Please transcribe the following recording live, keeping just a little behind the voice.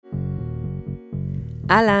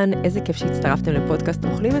אהלן, איזה כיף שהצטרפתם לפודקאסט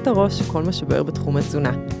אוכלים את הראש, כל מה שבוער בתחום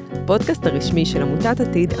התזונה. הפודקאסט הרשמי של עמותת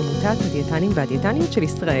עתיד, עמותת הדיאטנים והדיאטניות של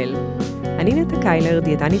ישראל. אני נטע קיילר,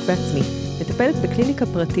 דיאטנית בעצמי, מטפלת בקליניקה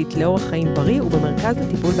פרטית לאורח חיים בריא ובמרכז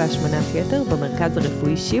לטיפול בהשמנת יתר במרכז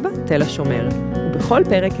הרפואי שיבא, תל השומר. ובכל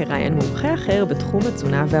פרק ראיון מומחה אחר בתחום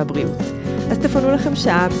התזונה והבריאות. אז תפנו לכם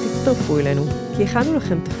שעה ותצטרפו אלינו, כי הכנו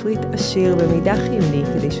לכם תפריט עשיר במידע חיוני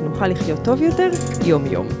כדי שנוכל לחיות טוב יותר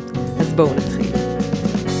יום-יום. אז בואו נתחיל.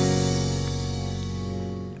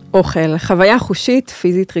 אוכל, חוויה חושית,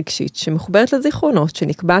 פיזית, רגשית, שמחוברת לזיכרונות,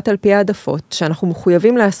 שנקבעת על פי העדפות, שאנחנו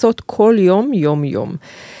מחויבים לעשות כל יום, יום-יום.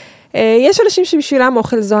 יש אנשים שבשבילם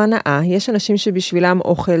אוכל זו הנאה, יש אנשים שבשבילם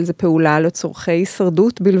אוכל זה פעולה לצורכי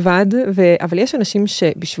הישרדות בלבד, אבל יש אנשים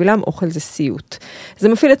שבשבילם אוכל זה סיוט. זה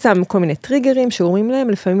מפעיל אצלם כל מיני טריגרים שאומרים להם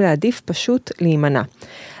לפעמים להעדיף פשוט להימנע.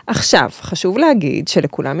 עכשיו, חשוב להגיד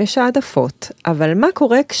שלכולם יש העדפות, אבל מה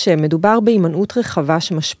קורה כשמדובר בהימנעות רחבה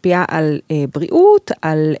שמשפיעה על בריאות,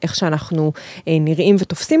 על איך שאנחנו נראים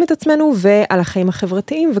ותופסים את עצמנו, ועל החיים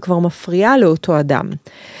החברתיים, וכבר מפריעה לאותו אדם.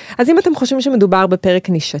 אז אם אתם חושבים שמדובר בפרק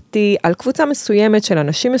נישתי, על קבוצה מסוימת של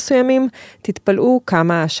אנשים מסוימים, תתפלאו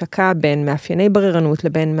כמה השקה בין מאפייני בררנות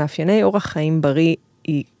לבין מאפייני אורח חיים בריא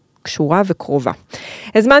היא קשורה וקרובה.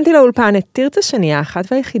 הזמנתי לאולפן את תרצה שני, האחת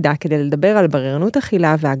והיחידה, כדי לדבר על בררנות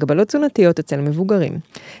אכילה והגבלות תזונתיות אצל מבוגרים.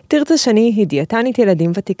 תרצה שני היא דיאטנית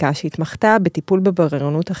ילדים ותיקה שהתמחתה בטיפול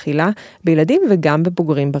בבררנות אכילה בילדים וגם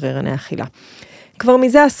בבוגרים בררני אכילה. כבר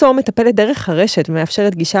מזה עשור מטפלת דרך הרשת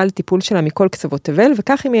ומאפשרת גישה לטיפול שלה מכל קצוות תבל,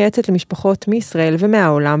 וכך היא מייעצת למשפחות מישראל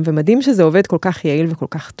ומהעולם, ומדהים שזה עובד כל כך יעיל וכל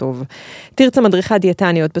כך טוב. תרצה מדריכה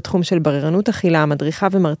דיאטניות בתחום של בררנות אכילה, מדריכה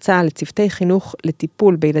ומרצה לצוותי חינוך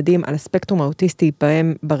לטיפול בילדים על הספקטרום האוטיסטי,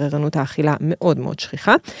 בהם בררנות האכילה מאוד מאוד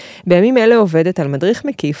שכיחה. בימים אלה עובדת על מדריך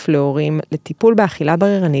מקיף להורים לטיפול באכילה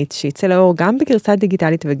בררנית, שיצא לאור גם בגרסה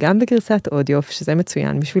דיגיטלית וגם בגרסת אודיו, שזה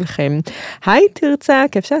מצוין בשבילכם. היי תרצה,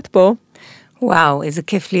 כיף שאת פה. וואו, איזה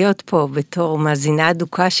כיף להיות פה בתור מאזינה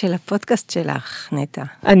אדוקה של הפודקאסט שלך, נטע.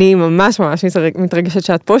 אני ממש מתרגשת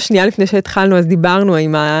שאת פה. שנייה לפני שהתחלנו, אז דיברנו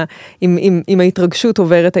אם ההתרגשות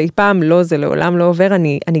עוברת אי פעם. לא, זה לעולם לא עובר.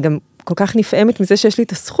 אני גם כל כך נפעמת מזה שיש לי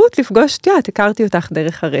את הזכות לפגוש, הכרתי אותך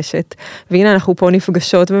דרך הרשת, והנה אנחנו פה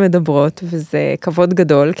נפגשות ומדברות, וזה כבוד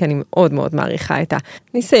גדול, כי אני מאוד מאוד מעריכה את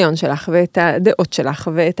הניסיון שלך, ואת הדעות שלך,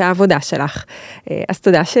 ואת העבודה שלך. אז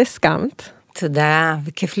תודה שהסכמת. תודה,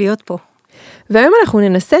 וכיף להיות פה. והיום אנחנו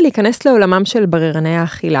ננסה להיכנס לעולמם של בררני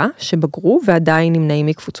האכילה, שבגרו ועדיין נמנעים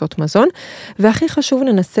מקבוצות מזון, והכי חשוב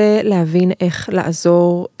ננסה להבין איך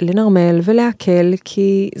לעזור, לנרמל ולהקל,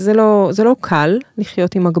 כי זה לא קל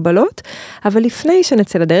לחיות עם הגבלות, אבל לפני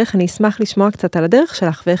שנצא לדרך, אני אשמח לשמוע קצת על הדרך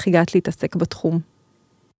שלך, ואיך הגעת להתעסק בתחום.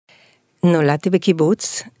 נולדתי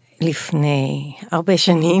בקיבוץ לפני הרבה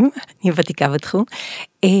שנים, אני ותיקה בתחום,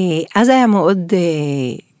 אז היה מאוד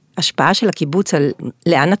השפעה של הקיבוץ על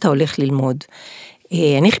לאן אתה הולך ללמוד.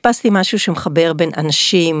 אני חיפשתי משהו שמחבר בין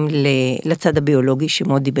אנשים לצד הביולוגי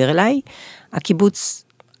שמאוד דיבר אליי. הקיבוץ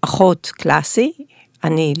אחות קלאסי,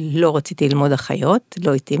 אני לא רציתי ללמוד אחיות,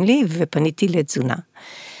 לא התאים לי, ופניתי לתזונה.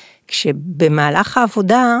 כשבמהלך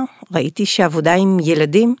העבודה ראיתי שעבודה עם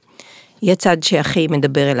ילדים היא הצד שהכי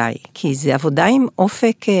מדבר אליי, כי זה עבודה עם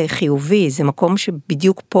אופק חיובי, זה מקום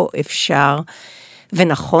שבדיוק פה אפשר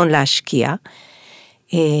ונכון להשקיע,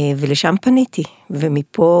 ולשם פניתי,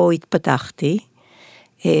 ומפה התפתחתי,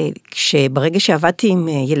 כשברגע שעבדתי עם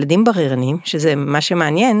ילדים בררנים, שזה מה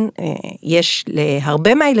שמעניין, יש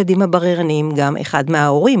להרבה מהילדים הבררנים, גם אחד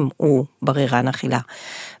מההורים הוא בררן אכילה,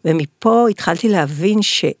 ומפה התחלתי להבין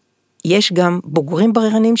שיש גם בוגרים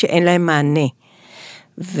בררנים שאין להם מענה,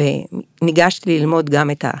 וניגשתי ללמוד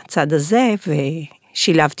גם את הצד הזה,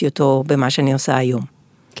 ושילבתי אותו במה שאני עושה היום.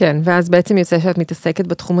 כן, ואז בעצם יוצא שאת מתעסקת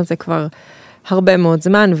בתחום הזה כבר הרבה מאוד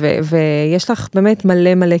זמן, ויש לך באמת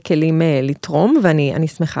מלא כלים לתרום, ואני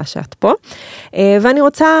שמחה שאת פה. ואני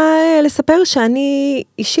רוצה לספר שאני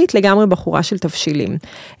אישית לגמרי בחורה של תבשילים.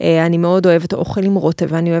 אני מאוד אוהבת אוכל עם רוטב,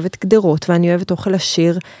 ואני אוהבת גדרות, ואני אוהבת אוכל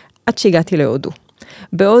עשיר, עד שהגעתי להודו.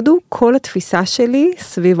 בהודו כל התפיסה שלי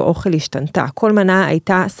סביב אוכל השתנתה. כל מנה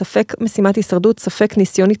הייתה ספק משימת הישרדות, ספק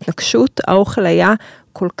ניסיון התנגשות, האוכל היה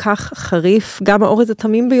כל כך חריף, גם האורז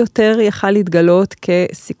התמים ביותר יכל להתגלות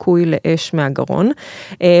כסיכוי לאש מהגרון,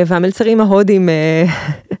 והמלצרים ההודים,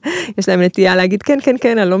 יש להם נטייה להגיד,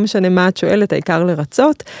 כן, אני לא משנה מה את שואלת, העיקר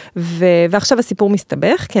לרצות, ועכשיו הסיפור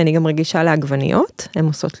מסתבך, כי אני גם רגישה לעגבניות, הן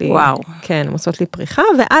עושות לי, וואו. כן, הן עושות לי פריחה,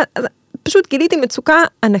 ואז פשוט גיליתי מצוקה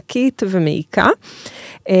ענקית ומעיקה,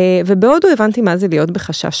 ובהודו הבנתי מה זה להיות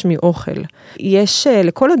בחשש מאוכל. יש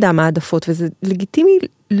לכל אדם העדפות, וזה לגיטימי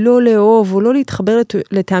לא לאהוב או לא להתחבר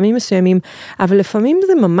לטעמים מסוימים, אבל לפעמים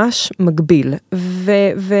זה ממש מגביל,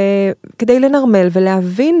 וכדי לנרמל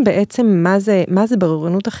ולהבין בעצם מה זה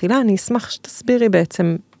בררנות אכילה, אני אשמח שתסבירי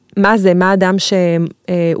בעצם מה זה, מה האדם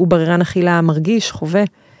שהוא בררן אכילה מרגיש, חווה.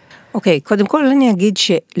 אוקיי, קודם כל אני אגיד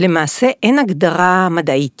שלמעשה אין הגדרה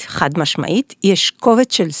מדעית חד משמעית, יש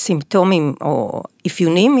קובץ של סימפטומים או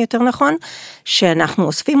אפיונים יותר נכון, שאנחנו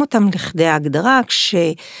אוספים אותם לכדי ההגדרה,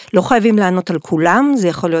 כשלא חייבים לענות על כולם, זה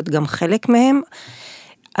יכול להיות גם חלק מהם,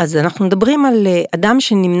 אז אנחנו מדברים על אדם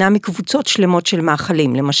שנמנע מקבוצות שלמות של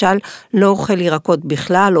מאכלים, למשל לא אוכל ירקות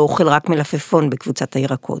בכלל, או אוכל רק מלפפון בקבוצת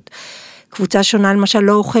הירקות. קבוצה שונה למשל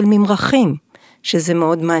לא אוכל ממרחים, שזה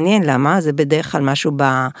מאוד מעניין, למה? זה בדרך כלל משהו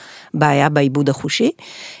בעיה בעיבוד החושי.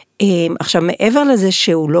 עכשיו, מעבר לזה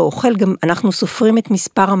שהוא לא אוכל, גם אנחנו סופרים את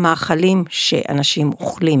מספר המאכלים שאנשים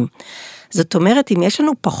אוכלים. זאת אומרת, אם יש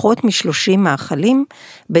לנו פחות מ30 מאכלים,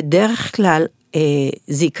 בדרך כלל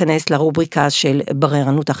זה ייכנס לרובריקה של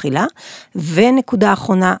בררנות אכילה, ונקודה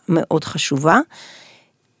אחרונה מאוד חשובה,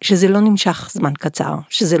 שזה לא נמשך זמן קצר,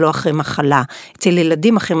 שזה לא אחרי מחלה. אצל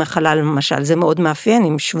ילדים אחרי מחלה למשל, זה מאוד מאפיין,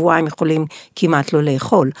 אם שבועיים יכולים כמעט לא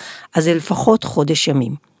לאכול, אז זה לפחות חודש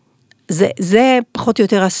ימים. זה פחות או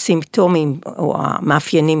יותר הסימפטומים, או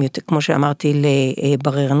המאפיינים, יותר, כמו שאמרתי,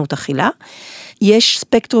 לבררנות אכילה. יש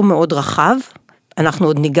ספקטרום מאוד רחב, אנחנו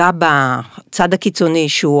עוד ניגע בצד הקיצוני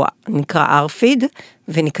שהוא נקרא ארפיד,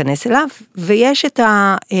 וניכנס אליו, ויש את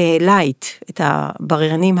הלייט, את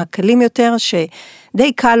הבררנים הקלים יותר,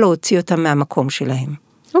 שדי קל להוציא אותם מהמקום שלהם.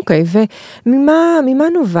 אוקיי, וממה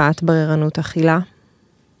נובעת בררנות אכילה?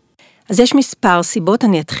 אז יש מספר סיבות,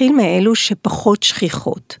 אני אתחיל מאלו שפחות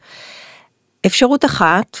שכיחות. אפשרות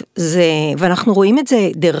אחת, ואנחנו רואים את זה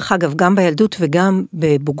דרך אגב גם בילדות וגם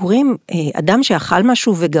בבוגרים, אדם שאכל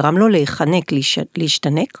משהו וגרם לו להיחנק,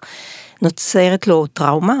 להשתנק, נוצרת לו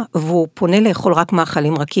טראומה, והוא פונה לאכול רק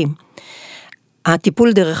מאכלים רכים.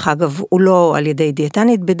 הטיפול דרך אגב הוא לא על ידי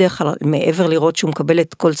דיאטנית, בדרך כלל מעבר לראות שהוא מקבל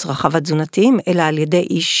את כל צרכיו התזונתיים, אלא על ידי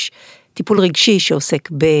איש טיפול רגשי שעוסק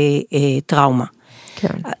בטראומה.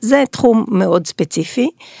 כן. זה תחום מאוד ספציפי.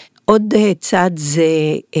 עוד צד זה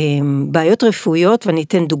בעיות רפואיות, ואני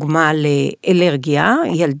אתן דוגמה לאלרגיה,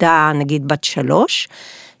 ילדה נגיד בת 3,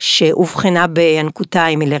 שהובחנה בינקותה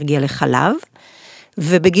עם אלרגיה לחלב,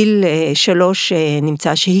 ובגיל 3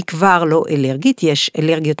 נמצא שהיא כבר לא אלרגית, יש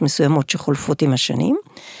אלרגיות מסוימות שחולפות עם השנים,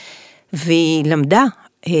 והיא למדה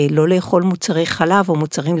לא לאכול מוצרי חלב או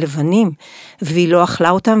מוצרים לבנים, והיא לא אכלה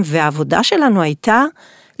אותם, והעבודה שלנו הייתה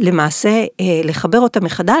למעשה לחבר אותה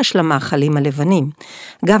מחדש למאכלים הלבנים.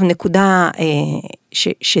 אגב, נקודה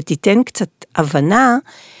שתיתן קצת הבנה,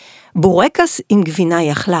 בורקס עם גבינה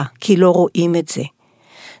היא אכלה, כי לא רואים את זה.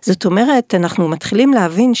 זאת אומרת, אנחנו מתחילים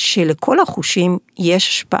להבין שלכל החושים יש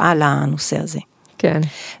השפעה לנושא הזה. כן.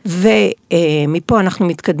 ומפה אנחנו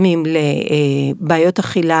מתקדמים לבעיות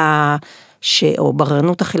אכילה, או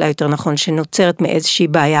בררנות אכילה יותר נכון, שנוצרת מאיזושהי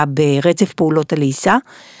בעיה ברצף פעולות הלעיסה,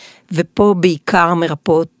 ופה בעיקר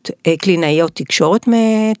מרפאות קלינאיות תקשורת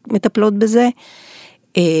מטפלות בזה.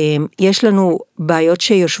 יש לנו בעיות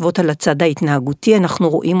שיושבות על הצד ההתנהגותי, אנחנו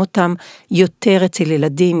רואים אותם יותר אצל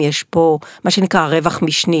ילדים, יש פה מה שנקרא רווח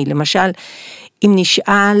משני, למשל, אם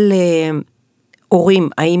נשאל הורים,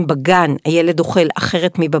 האם בגן הילד אוכל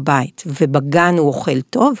אחרת מבבית, ובגן הוא אוכל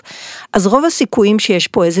טוב, אז רוב הסיכויים שיש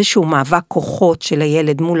פה איזשהו מאבק כוחות של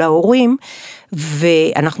הילד מול ההורים,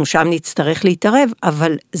 ואנחנו שם נצטרך להתערב,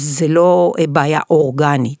 אבל זה לא בעיה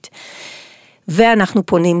אורגנית. ואנחנו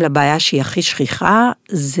פונים לבעיה שהיא הכי שכיחה,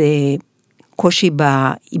 זה קושי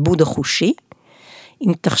בעיבוד החושי.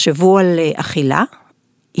 אם תחשבו על אכילה,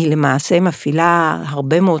 היא למעשה מפעילה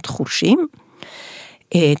הרבה מאוד חושים,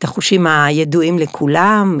 את החושים הידועים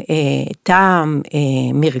לכולם, טעם,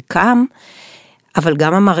 מרקם, אבל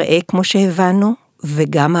גם המראה כמו שהבנו,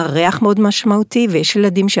 וגם הריח מאוד משמעותי, ויש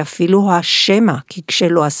ילדים שאפילו השמע, כי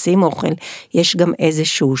כשלא עושים אוכל, יש גם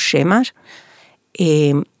איזשהו שמע.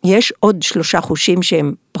 יש עוד 3 חושים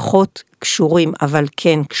שהם פחות קשורים, אבל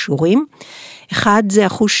כן קשורים. אחד זה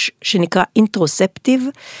החוש שנקרא אינטרוספטיב,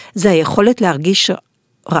 זה היכולת להרגיש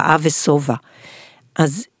רעב וסובה.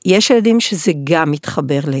 אז יש ילדים שזה גם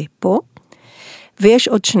מתחבר לפה, ויש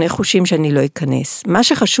עוד 2 חושים שאני לא אכנס. מה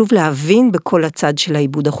שחשוב להבין בכל הצד של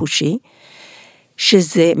העיבוד החושי,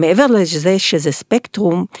 שזה, מעבר לזה שזה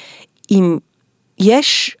ספקטרום, אם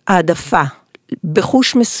יש העדפה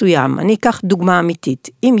בחוש מסוים, אני אקח דוגמה אמיתית,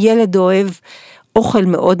 אם ילד אוהב אוכל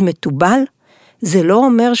מאוד מטובל, זה לא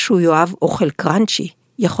אומר שהוא יאהב אוכל קרנצ'י,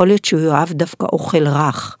 יכול להיות שהוא יאהב דווקא אוכל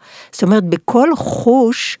רך. זאת אומרת, בכל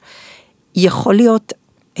חוש יכול להיות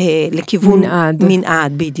לכיוון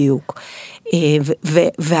מנעד בדיוק.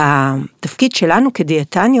 והתפקיד שלנו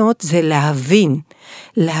כדיאטניות זה להבין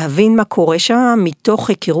להבין מה קורה שם מתוך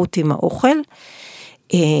היכרות עם האוכל.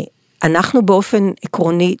 אנחנו באופן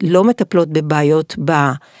עקרוני לא מטפלות בבעיות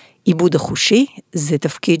בעיבוד החושי, זה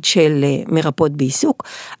תפקיד של מרפאות בעיסוק,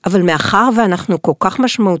 אבל מאחר ואנחנו כל כך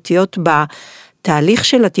משמעותיות בתהליך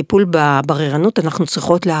של הטיפול בבררנות, אנחנו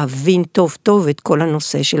צריכות להבין טוב טוב את כל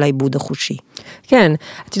הנושא של העיבוד החושי. כן,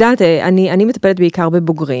 את יודעת, אני מטפלת בעיקר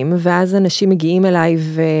בבוגרים, ואז אנשים מגיעים אליי,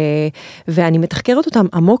 ואני מתחקרת אותם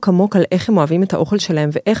עמוק עמוק על איך הם אוהבים את האוכל שלהם,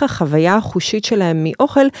 ואיך החוויה החושית שלהם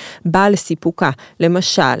מאוכל באה לסיפוקה.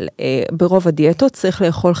 למשל, ברוב הדיאטות צריך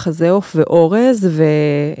לאכול חזה עוף ואורז,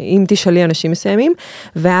 ואם תשאלי אנשים מסוימים,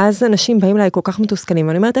 ואז אנשים באים אליי כל כך מתוסכלים,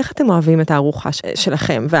 ואני אומרת, איך אתם אוהבים את הארוחה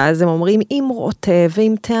שלכם? ואז הם אומרים, עם רוטב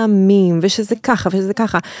ועם טעמים, ושזה ככה ושזה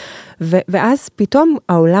ככה. ואז פתאום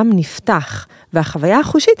העולם נפתח, והחוויה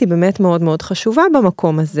החושית היא באמת מאוד מאוד חשובה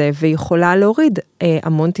במקום הזה, ויכולה להוריד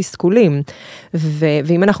המון תסכולים.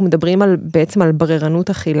 ואם אנחנו מדברים בעצם על בררנות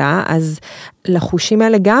אכילה, אז לחושים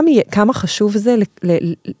האלה גם כמה חשוב זה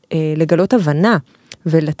לגלות הבנה,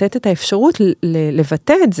 ולתת את האפשרות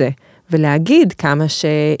לבטא את זה. ולהגיד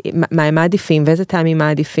מה הם מעדיפים, ואיזה טעמים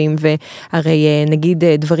מעדיפים, והרי נגיד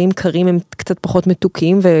דברים קרים הם קצת פחות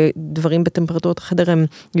מתוקים, ודברים בטמפרטורת החדר הם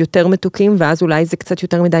יותר מתוקים, ואז אולי זה קצת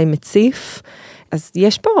יותר מדי מציף, אז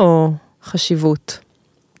יש פה חשיבות.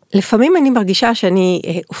 לפעמים אני מרגישה שאני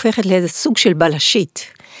הופכת לאיזה סוג של בלשית,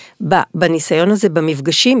 בניסיון הזה,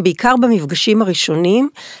 במפגשים, בעיקר במפגשים הראשונים,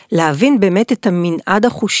 להבין באמת את המנעד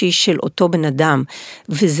החושי של אותו בן אדם,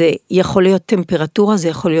 וזה יכול להיות טמפרטורה, זה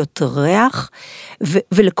יכול להיות ריח,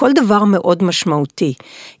 ולכל דבר מאוד משמעותי,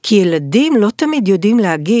 כי ילדים לא תמיד יודעים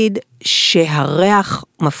להגיד שהריח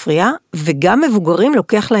מפריע, וגם מבוגרים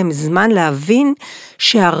לוקח להם זמן להבין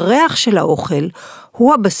שהריח של האוכל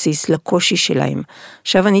הוא הבסיס לקושי שלהם.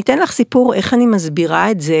 עכשיו אני אתן לך סיפור איך אני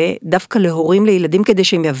מסבירה את זה דווקא להורים לילדים כדי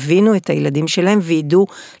שהם יבינו את הילדים שלהם וידעו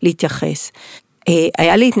להתייחס.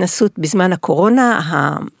 היה לי התנסות בזמן הקורונה,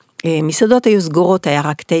 המסעדות היו סגורות, היה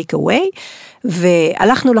רק טייק אווי,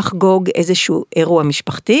 והלכנו לחגוג איזשהו אירוע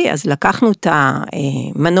משפחתי, אז לקחנו את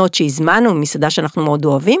המנות שהזמנו, מסעדה שאנחנו מאוד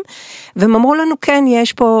אוהבים, והם אמרו לנו, כן,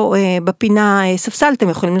 יש פה בפינה ספסל, אתם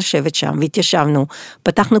יכולים לשבת שם, והתיישבנו,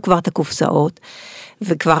 פתחנו כבר את הקופסאות,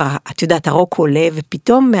 וכבר, את יודעת, הרוק עולה,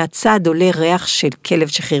 ופתאום מהצד עולה ריח של כלב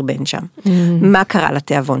שחרבן שם. מה קרה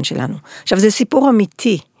לתיאבון שלנו? עכשיו, זה סיפור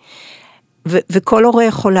אמיתי, וכל הורה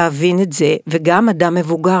יכול להבין את זה, וגם אדם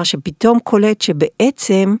מבוגר שפתאום קולט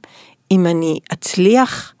שבעצם, אם אני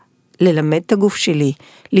אצליח ללמד את הגוף שלי,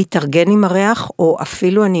 להתארגן עם הריח, או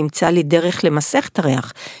אפילו אני אמצא לי דרך למסך את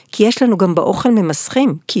הריח, כי יש לנו גם באוכל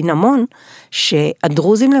ממסכים, קינמון,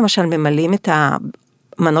 שהדרוזים למשל ממלאים את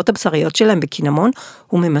המנות הבשריות שלהם בקינמון,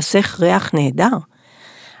 הוא ממסך ריח נהדר.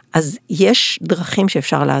 אז יש דרכים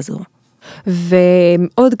שאפשר לעזור.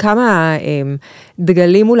 ועוד כמה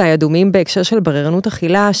דגלים אולי אדומים בהקשר של בררנות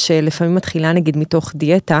אכילה, שלפעמים מתחילה נגיד מתוך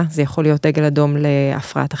דיאטה, זה יכול להיות דגל אדום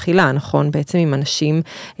להפרעת אכילה, נכון? בעצם אם אנשים,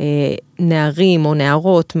 נערים או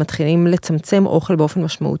נערות, מתחילים לצמצם אוכל באופן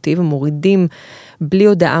משמעותי, ומורידים בלי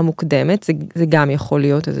הודעה מוקדמת, זה גם יכול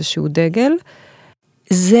להיות איזשהו דגל.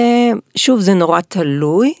 שוב, זה נורא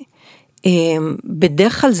תלוי,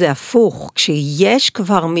 בדרך כלל זה הפוך, כשיש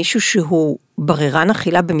כבר מישהו שהוא בררן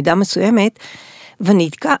אכילה במידה מסוימת, ואני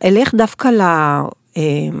אלך דווקא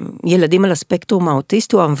לילדים על הספקטרום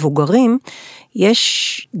האוטיסטי או המבוגרים,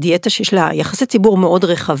 יש דיאטה שיש לה יחסי ציבור מאוד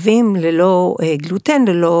רחבים, ללא גלוטן,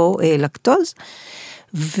 ללא לקטוז,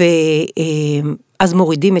 ואז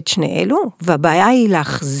מורידים את שני אלו, והבעיה היא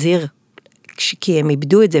להחזיר, כי הם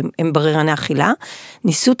איבדו את זה, הם בררני אכילה,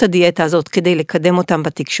 ניסו את הדיאטה הזאת כדי לקדם אותם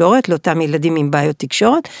בתקשורת, לאותם ילדים עם בעיות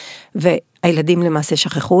תקשורת, והילדים למעשה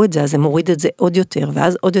שכחו את זה, אז הם מוריד את זה עוד יותר,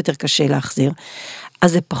 ואז עוד יותר קשה להחזיר.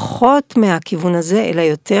 אז זה פחות מהכיוון הזה, אלא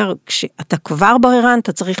יותר, כשאתה כבר בררן,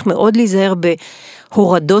 אתה צריך מאוד להיזהר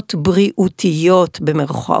בהורדות בריאותיות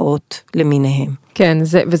במרכאות למיניהם. כן,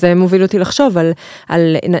 וזה מוביל אותי לחשוב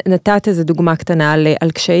על נתת איזו דוגמה קטנה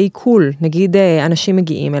על קשיי עיכול, נגיד אנשים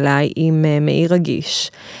מגיעים אליי עם מעי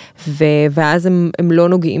רגיש, ואז הם לא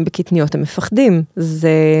נוגעים בקטניות, הם מפחדים,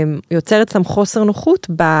 זה יוצר אצלם חוסר נוחות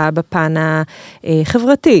בפן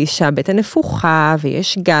החברתי, שהבטן נפוחה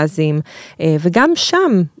ויש גזים, וגם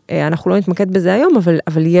שם, אנחנו לא נתמקד בזה היום,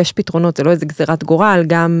 אבל יש פתרונות, זה לא איזה גזירת גורל,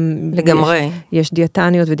 גם לגמרי. יש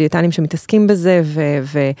דיאטניות ודיאטנים שמתעסקים בזה,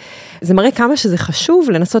 וזה מראה כמה שזה חשוב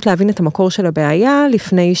לנסות להבין את המקור של הבעיה,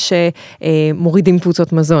 לפני שמורידים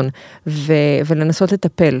קבוצות מזון, ולנסות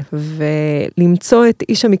לטפל, ולמצוא את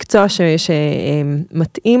איש המקצוע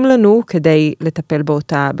שמתאים לנו, כדי לטפל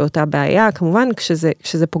באותה בעיה, כמובן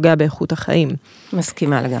כשזה פוגע באיכות החיים.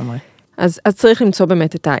 מסכימה לגמרי. אז צריך למצוא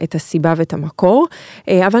באמת את הסיבה ואת המקור,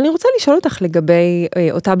 אבל אני רוצה לשאול אותך לגבי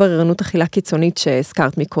אותה בררנות אכילה קיצונית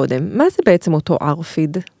שהזכרת מקודם, מה זה בעצם אותו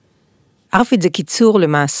RFID? RFID זה קיצור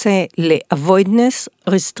למעשה ל-Avoidance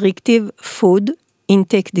Restrictive Food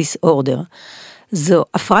Intake Disorder. זו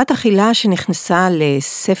הפרעת אכילה שנכנסה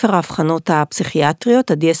לספר ההבחנות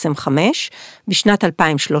הפסיכיאטריות, ה-DSM-5, בשנת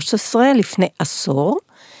 2013, לפני עשור,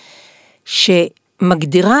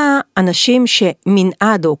 שמגדירה אנשים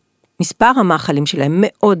שמנעד או מספר המאכלים שלהם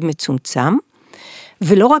מאוד מצומצם,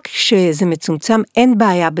 ולא רק שזה מצומצם, אין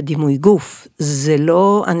בעיה בדימוי גוף, זה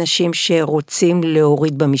לא אנשים שרוצים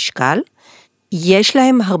להוריד במשקל, יש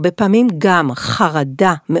להם הרבה פעמים גם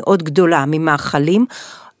חרדה מאוד גדולה ממאכלים,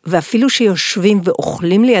 ואפילו שיושבים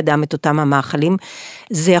ואוכלים לידם את אותם המאכלים,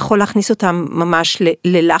 זה יכול להכניס אותם ממש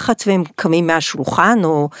ללחץ, והם קמים מהשולחן,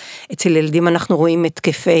 או אצל ילדים אנחנו רואים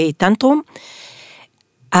התקפי טנטרום,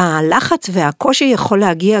 הלחץ והקושי יכול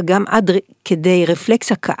להגיע גם עד כדי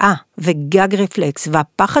רפלקס הקאה וגג רפלקס,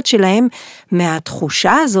 והפחד שלהם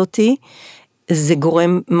מהתחושה הזאת זה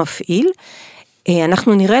גורם מפעיל.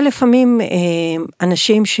 אנחנו נראה לפעמים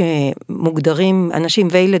אנשים שמוגדרים, אנשים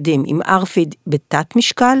וילדים עם RFID בתת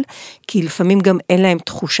משקל, כי לפעמים גם אין להם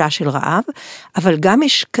תחושה של רעב, אבל גם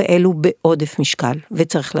יש כאלו בעודף משקל,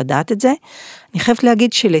 וצריך לדעת את זה. אני חייבת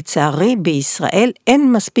להגיד שלצערי בישראל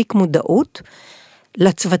אין מספיק מודעות,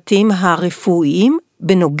 לצוותים הרפואיים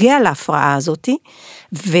בנוגע להפרעה הזאת,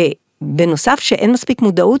 ובנוסף שאין מספיק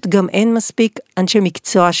מודעות, גם אין מספיק אנשי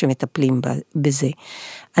מקצוע שמטפלים בזה.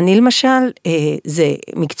 אני למשל, זה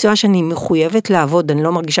מקצוע שאני מחויבת לעבוד, אני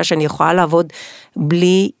לא מרגישה שאני יכולה לעבוד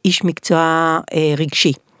בלי איש מקצוע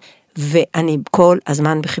רגשי. ואני כל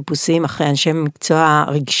הזמן בחיפושים אחרי אנשי מקצוע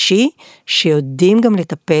רגשי, שיודעים גם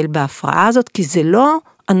לטפל בהפרעה הזאת, כי זה לא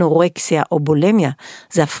אנורקסיה או בולמיה,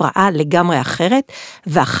 זה הפרעה לגמרי אחרת,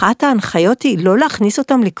 ואחת ההנחיות היא לא להכניס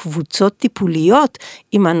אותם לקבוצות טיפוליות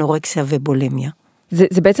עם אנורקסיה ובולמיה.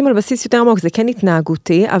 זה בעצם על בסיס יותר עמוק, זה כן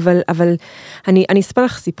התנהגותי, אבל אני אספר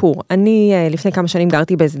לך סיפור. אני לפני כמה שנים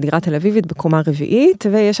גרתי באיזו דירה תל אביבית בקומה רביעית,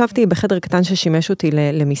 וישבתי בחדר קטן ששימש אותי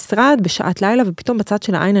למשרד בשעת לילה, ופתאום בצד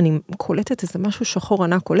של העין אני קולטת איזה משהו שחור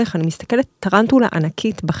ענק הולך, אני מסתכלת טרנטולה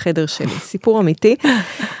ענקית בחדר שלי, סיפור אמיתי.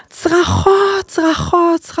 צרחות,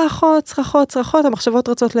 צרחות, צרחות, צרחות, צרחות, המחשבות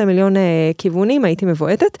רצות למיליון כיוונים, הייתי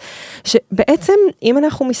מבועטת, שבעצם אם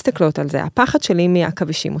אנחנו מסתכלות על זה, הפחד שלי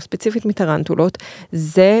מהכבישים, או ספציפית מטרנטולות,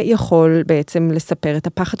 זה יכול בעצם לספר את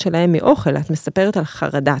הפחד שלהם מאוכל, את מספרת על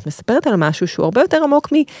חרדה, את מספרת על משהו שהוא הרבה יותר עמוק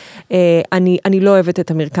אני לא אוהבת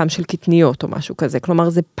את המרקם של קטניות או משהו כזה, כלומר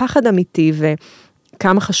זה פחד אמיתי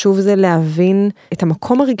וכמה חשוב זה להבין את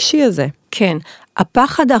המקום הרגשי הזה. כן,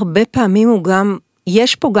 הפחד הרבה פעמים הוא גם,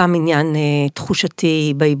 יש פה גם עניין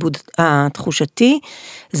תחושתי, בעיבוד התחושתי,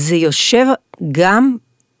 זה יושב גם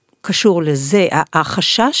קשור לזה,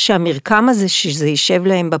 החשש שהמרקם הזה שזה יישב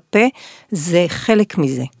להם בפה, זה חלק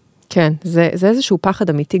מזה. כן, זה איזשהו פחד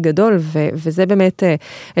אמיתי גדול, וזה באמת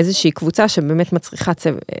איזושהי קבוצה שבאמת מצריכה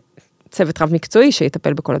צוות רב מקצועי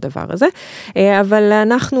שיטפל בכל הדבר הזה, אבל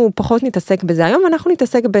אנחנו פחות נתעסק בזה היום, אנחנו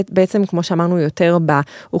נתעסק בעצם, כמו שאמרנו, יותר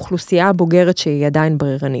באוכלוסייה הבוגרת שהיא עדיין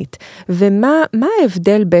בררנית. ומה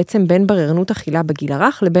ההבדל בעצם בין בררנות אכילה בגיל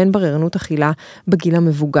הרך לבין בררנות אכילה בגיל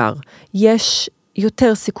המבוגר? יש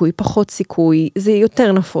יותר סיכוי, פחות סיכוי, זה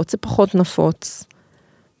יותר נפוץ, זה פחות נפוץ.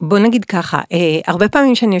 בוא נגיד ככה, הרבה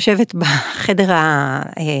פעמים שאני יושבת בחדר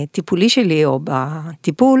הטיפולי שלי או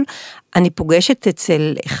בטיפול, אני פוגשת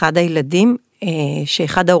אצל אחד הילדים,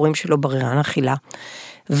 שאחד ההורים שלו בררן אכילה,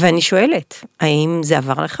 ואני שואלת, האם זה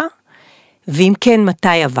עבר לך? ואם כן,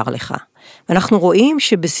 מתי עבר לך? ואנחנו רואים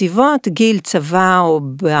שבסביבות גיל צבא או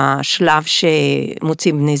בשלב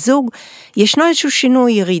שמוצאים בני זוג, ישנו איזשהו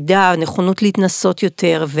שינוי, ירידה, נכונות להתנסות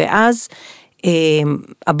יותר, ואז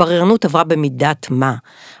הבררנות עברה במידת מה.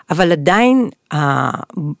 אבל עדיין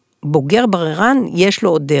הבוגר בררן יש לו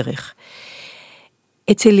עוד דרך.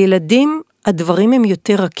 אצל ילדים הדברים הם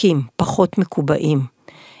יותר רכים, פחות מקובעים.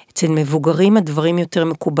 אצל מבוגרים הדברים יותר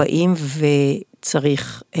מקובעים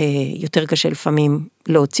וצריך יותר קשה לפעמים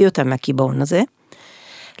להוציא אותם מהקיבעון הזה.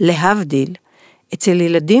 להבדיל, אצל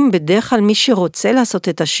ילדים בדרך כלל מי שרוצה לעשות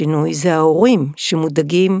את השינוי זה ההורים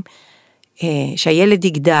שמודאגים שהילד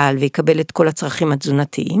יגדל ויקבל את כל הצרכים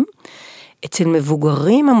התזונתיים. אצל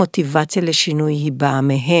מבוגרים המוטיבציה לשינוי היא באה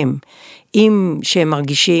מהם, אם שהם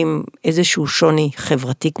מרגישים איזשהו שוני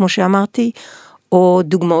חברתי כמו שאמרתי, או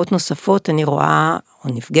דוגמאות נוספות, אני רואה או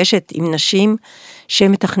נפגשת עם נשים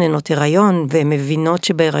שמתכננות הריון, והן מבינות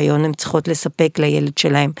שבהיריון הן צריכות לספק לילד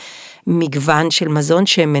שלהם מגוון של מזון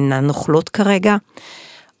שהן אינן אוכלות כרגע.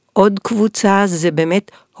 עוד קבוצה זה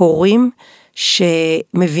באמת הורים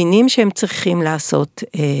שמבינים שהם צריכים לעשות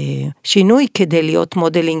שינוי כדי להיות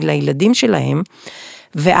מודלינג לילדים שלהם,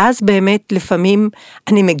 ואז באמת לפעמים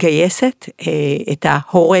אני מגייסת את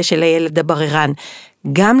ההורה של הילד הבררן,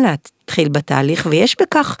 גם להתחיל בתהליך, ויש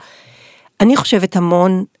בכך, אני חושבת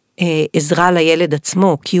המון עזרה לילד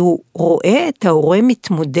עצמו, כי הוא רואה את ההורה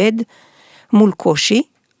מתמודד מול קושי,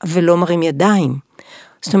 ולא מרים ידיים.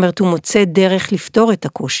 זאת אומרת, הוא מוצא דרך לפתור את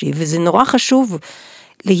הקושי, וזה נורא חשוב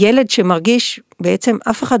לילד שמרגיש, בעצם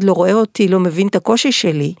אף אחד לא רואה אותי, לא מבין את הקושי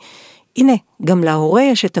שלי, הנה, גם להורה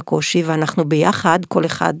יש את הקושי, ואנחנו ביחד, כל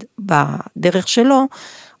אחד בדרך שלו,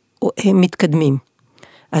 מתקדמים.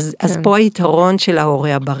 אז פה היתרון של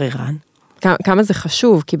ההורה הבררן. כמה זה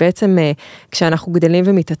חשוב, כי בעצם כשאנחנו גדלים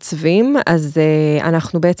ומתעצבים, אז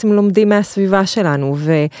אנחנו בעצם לומדים מהסביבה שלנו,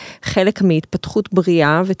 וחלק מהתפתחות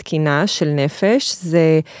בריאה ותקינה של נפש,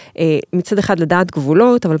 זה מצד אחד לדעת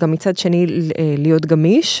גבולות, אבל גם מצד שני להיות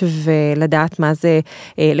גמיש, ולדעת מה זה,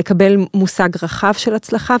 לקבל מושג רחב של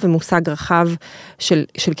הצלחה, ומושג רחב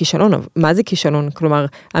של כישלון. מה זה כישלון? כלומר,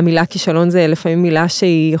 המילה כישלון זה לפעמים מילה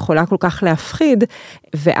שהיא יכולה כל כך להפחיד,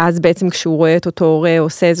 ואז בעצם כשהוא רואה את אותו הורה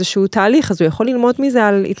עושה איזשהו תהליך, אז הוא יכול ללמוד מזה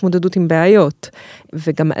על התמודדות עם בעיות,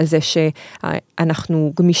 וגם על זה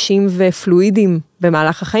שאנחנו גמישים ופלואידים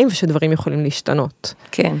במהלך החיים, ושדברים יכולים להשתנות.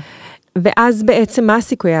 כן. ואז בעצם מה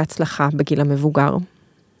סיכויי ההצלחה בגיל המבוגר?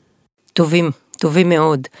 טובים, טובים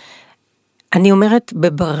מאוד. אני אומרת,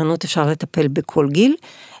 בבררנות אפשר לטפל בכל גיל,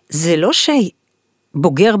 זה לא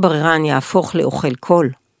שבוגר בררן יהפוך לאוכל קול,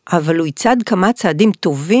 אבל הוא יצד כמה צעדים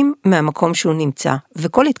טובים מהמקום שהוא נמצא,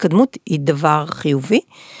 וכל התקדמות היא דבר חיובי,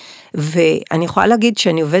 ואני יכולה להגיד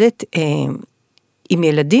שאני עובדת עם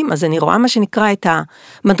ילדים, אז אני רואה מה שנקרא את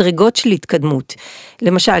המדרגות של התקדמות.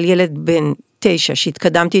 למשל, ילד בן 9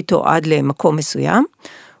 שהתקדמתי איתו עד למקום מסוים,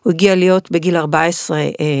 הוא הגיע להיות בגיל 14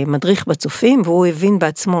 מדריך בצופים, והוא הבין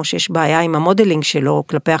בעצמו שיש בעיה עם המודלינג שלו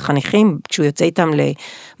כלפי החניכים, כשהוא יוצא איתם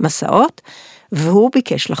למסעות, והוא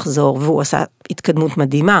ביקש לחזור, והוא עשה התקדמות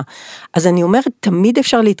מדהימה. אז אני אומרת, תמיד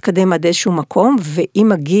אפשר להתקדם עד איזשהו מקום,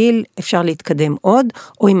 ועם הגיל אפשר להתקדם עוד,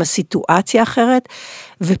 או עם הסיטואציה אחרת,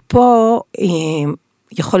 ופה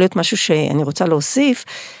יכול להיות משהו שאני רוצה להוסיף,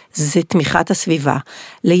 זה תמיכת הסביבה.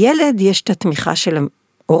 לילד יש את התמיכה של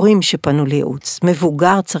ההורים שפנו לייעוץ,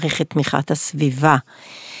 מבוגר צריך את תמיכת הסביבה,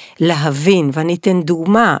 להבין, ואני אתן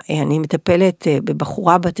דוגמה, אני מטפלת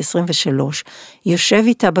בבחורה בת 23, יושב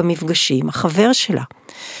איתה במפגשים, החבר שלה,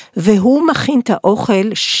 והוא מכין את האוכל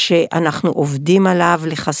שאנחנו עובדים עליו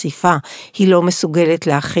לחשיפה, היא לא מסוגלת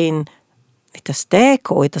להכין את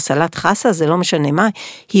הסטייק או את הסלט חסה, זה לא משנה מה,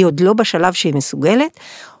 היא עוד לא בשלב שהיא מסוגלת,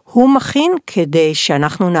 הוא מכין כדי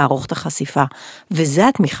שאנחנו נערוך את החשיפה, וזה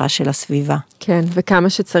התמיכה של הסביבה. כן, וכמה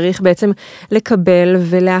שצריך בעצם לקבל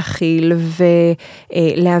ולהכיל,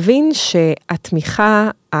 ולהבין שהתמיכה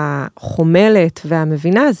החומלת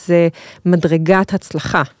והמבינה זה מדרגת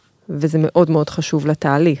הצלחה. וזה מאוד מאוד חשוב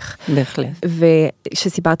לתהליך. בהחלט.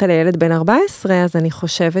 ושסיפרת לילד בן 14, אז אני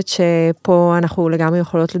חושבת שפה אנחנו לגמרי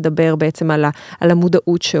יכולות לדבר בעצם על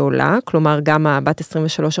המודעות שעולה, כלומר גם הבת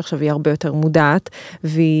 23 עכשיו היא הרבה יותר מודעת,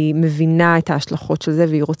 והיא מבינה את ההשלכות של זה,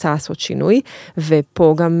 והיא רוצה לעשות שינוי,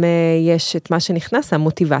 ופה גם יש את מה שנכנס,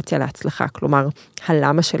 המוטיבציה להצלחה, כלומר,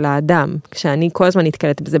 הלמה של האדם, כשאני כל הזמן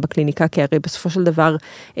נתקלת בזה בקליניקה, כי הרי בסופו של דבר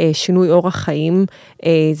שינוי אורח חיים,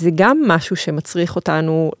 זה גם משהו שמצריך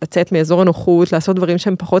אותנו לצאת מאזור הנוחות, לעשות דברים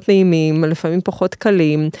שהם פחות נעימים, לפעמים פחות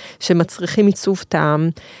קלים, שמצריכים עיצוב טעם,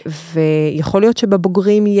 ויכול להיות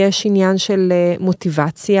שבבוגרים יש עניין של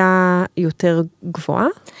מוטיבציה יותר גבוהה?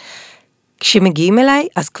 כשמגיעים אליי,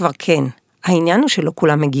 אז כבר כן. העניין הוא שלא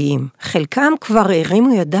כולם מגיעים. חלקם כבר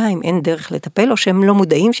הרימו ידיים, אין דרך לטפל, או שהם לא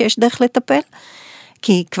מודעים שיש דרך לטפל,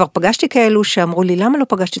 כי כבר פגשתי כאלו שאמרו לי, למה לא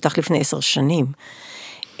פגשתי אותך לפני 10 שנים?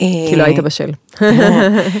 כי לא היית בשל.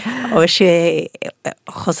 או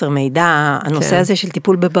שחוסר מידע, הנושא הזה של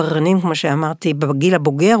טיפול בבררנים, כמו שאמרתי, בגיל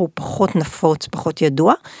הבוגר הוא פחות נפוץ, פחות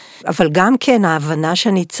ידוע, אבל גם כן ההבנה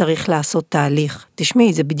שאני צריך לעשות תהליך.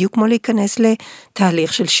 תשמעי, זה בדיוק כמו להיכנס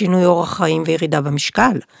לתהליך של שינוי אורח חיים וירידה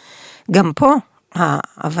במשקל. גם פה,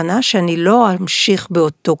 ההבנה שאני לא אמשיך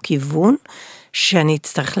באותו כיוון, שאני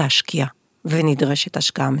אצטרך להשקיע, ונדרשת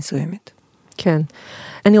השקעה מסוימת. כן.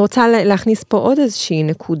 אני רוצה להכניס פה עוד איזושהי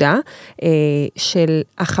נקודה של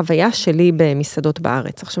החוויה שלי במסעדות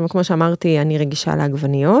בארץ. עכשיו, כמו שאמרתי, אני רגישה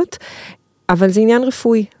לעגבניות, אבל זה עניין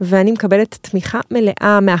רפואי, ואני מקבלת תמיכה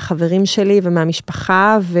מלאה מהחברים שלי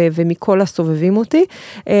ומהמשפחה ומכל הסובבים אותי,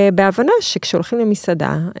 בהבנה שכשהולכים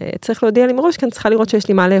למסעדה, צריך להודיע לי מראש, כי אני צריכה לראות שיש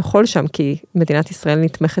לי מה לאכול שם, כי מדינת ישראל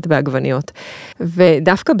נתמכת בעגבניות.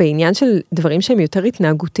 ודווקא בעניין של דברים שהם יותר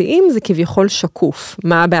התנהגותיים, זה כביכול שקוף.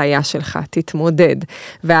 מה הבעיה שלך? תתמודד.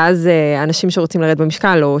 ואז אנשים שרוצים לרדת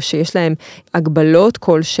במשקל, או שיש להם הגבלות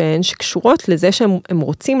כלשהן שקשורות לזה שהם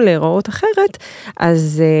רוצים להיראות אחרת,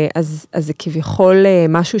 אז זה כביכול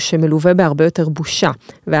משהו שמלווה בהרבה יותר בושה.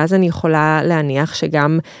 ואז אני יכולה להניח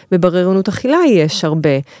שגם בבררנות אכילה יש הרבה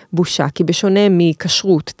בושה, כי בשונה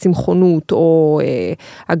מכשרות, צמחונות או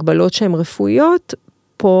הגבלות שהן רפואיות,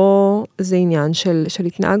 פה זה עניין של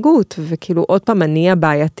התנהגות, וכאילו עוד פעם אני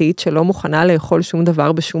הבעייתית שלא מוכנה לאכול שום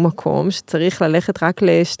דבר בשום מקום, שצריך ללכת רק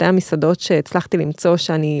לשתי המסעדות שהצלחתי למצוא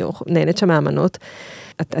שאני נהנית שם מהמנות.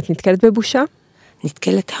 את נתקלת בבושה?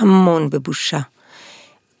 נתקלת המון בבושה.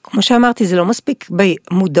 כמו שאמרתי, זה לא מספיק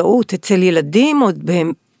במודעות אצל ילדים, עוד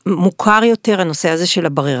במוכר יותר הנושא הזה של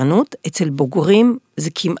הבררנות, אצל בוגרים זה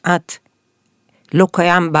כמעט לא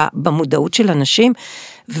קיים במודעות של אנשים,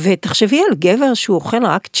 ותחשבי על גבר שהוא אוכל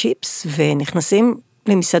רק צ'יפס, ונכנסים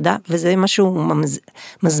למסעדה, וזה משהו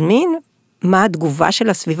מזמין, מה התגובה של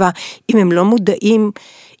הסביבה, אם הם לא מודעים,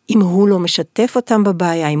 אם הוא לא משתף אותם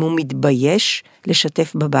בבעיה, אם הוא מתבייש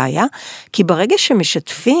לשתף בבעיה, כי ברגע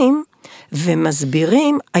שמשתפים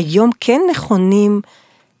ומסבירים, היום כן נכונים,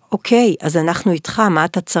 אוקיי, אז אנחנו איתך, מה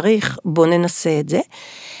אתה צריך, בוא ננסה את זה,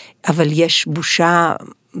 אבל יש בושה,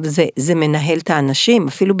 זה מנהל את האנשים,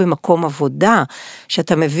 אפילו במקום עבודה,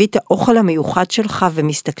 שאתה מביא את האוכל המיוחד שלך,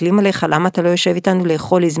 ומסתכלים עליך, למה אתה לא יושב איתנו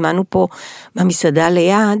לאכול, הזמנו פה במסעדה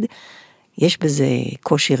ליד, יש בזה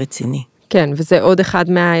קושי רציני. כן, וזה עוד אחד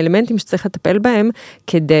מהאלמנטים שצריך לטפל בהם,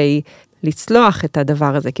 כדי לצלוח את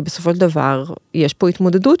הדבר הזה, כי בסופו של דבר, יש פה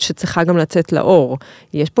התמודדות שצריכה גם לצאת לאור.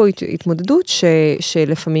 יש פה התמודדות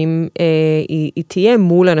שלפעמים היא תהיה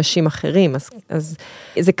מול אנשים אחרים, אז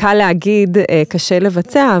זה קל להגיד, קשה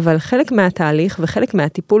לבצע, אבל חלק מהתהליך וחלק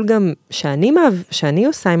מהטיפול גם שאני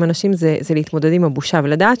עושה עם אנשים, זה להתמודד עם הבושה,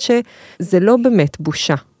 ולדעת שזה לא באמת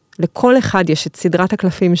בושה. לכל אחד יש את סדרת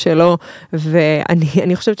הקלפים שלו,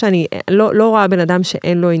 ואני חושבת שאני לא רואה בן אדם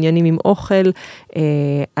שאין לו עניינים עם אוכל,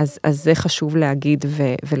 אז זה חשוב להגיד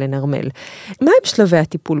ולנרמל. מה הם שלבי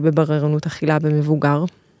הטיפול בבררנות אכילה במבוגר?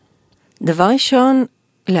 דבר ראשון,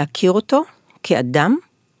 להכיר אותו כאדם,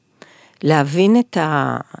 להבין את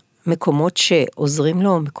המקומות שעוזרים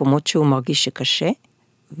לו, מקומות שהוא מרגיש שקשה,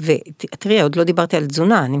 ותראי, עוד לא דיברתי על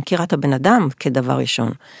תזונה, אני מכירה את הבן אדם כדבר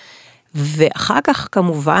ראשון, ואחר כך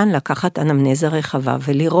כמובן לקחת אנמנזה רחבה,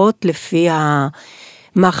 ולראות לפי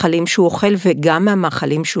המאכלים שהוא אוכל, וגם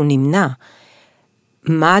מהמאכלים שהוא נמנע,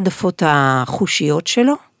 מה העדפות החושיות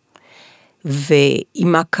שלו,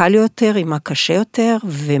 ומה קל יותר, מה קשה יותר,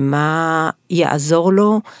 ומה יעזור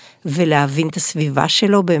לו, ולהבין את הסביבה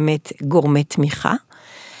שלו, באמת גורמי תמיכה,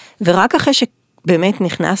 ורק אחרי שבאמת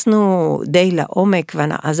נכנסנו די לעומק,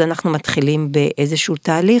 אז אנחנו מתחילים באיזשהו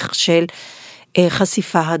תהליך של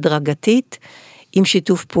חשיפה הדרגתית, עם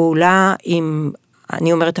שיתוף פעולה, עם,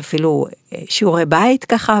 אני אומרת אפילו שיעורי בית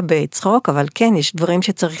ככה בצחוק, אבל כן, יש דברים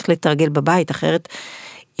שצריך לתרגל בבית, אחרת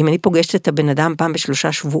אם אני פוגשת את הבן אדם פעם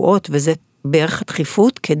ב3 שבועות, וזה בערך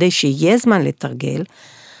הדחיפות, כדי שיהיה זמן לתרגל,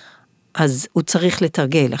 אז הוא צריך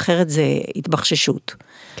לתרגל, אחרת זה התבחששות.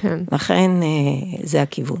 כן. לכן זה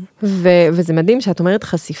הכיוון. וזה מדהים שאת אומרת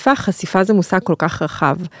חשיפה זה מושג כל כך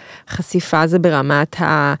רחב. חשיפה זה ברמת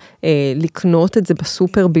לקנות את זה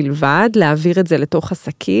בסופר בלבד, להעביר את זה לתוך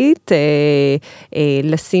השקית,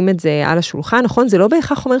 לשים את זה על השולחן, נכון? זה לא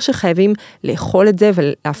בהכרח אומר שחייבים לאכול את זה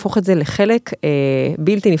ולהפוך את זה לחלק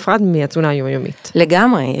בלתי נפרד מהתזונה היומיומית.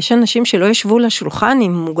 לגמרי, יש אנשים שלא ישבו לשולחן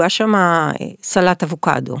אם מוגש שם סלט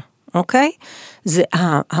אבוקדו, אוקיי? זה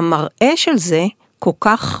המראה של זה כל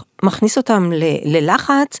כך מכניס אותם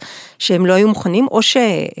ללחץ, שהם לא היו מוכנים, או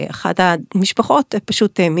שאחת המשפחות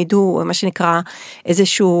פשוט העמידו, מה שנקרא,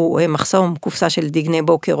 איזשהו מחסום, קופסה של דגני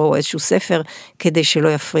בוקר, או איזשהו ספר, כדי שלא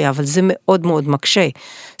יפריע, אבל זה מאוד מאוד מקשה.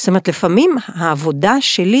 זאת אומרת, לפעמים העבודה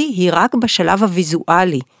שלי היא רק בשלב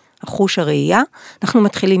הוויזואלי, החוש הראייה, אנחנו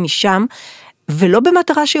מתחילים משם, ולא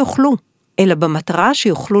במטרה שיוכלו, אלא במטרה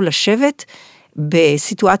שיוכלו לשבת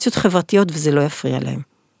בסיטואציות חברתיות, וזה לא יפריע להם.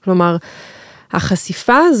 כלומר,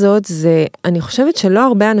 החשיפה הזאת זה, אני חושבת שלא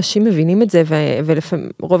הרבה אנשים מבינים את זה,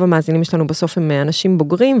 ורוב המאזינים שלנו בסוף הם אנשים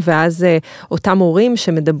בוגרים, ואז אותם הורים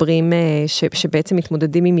שמדברים, שבעצם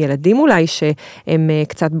מתמודדים עם ילדים אולי, שהם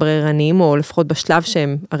קצת בררנים, או לפחות בשלב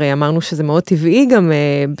שהם, הרי אמרנו שזה מאוד טבעי גם,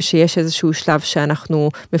 שיש איזשהו שלב שאנחנו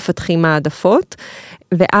מפתחים העדפות,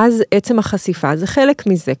 ואז עצם החשיפה זה חלק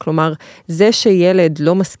מזה, כלומר, זה שילד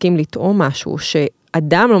לא מסכים לטעום משהו,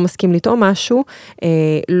 אדם לא מסכים לטעום משהו,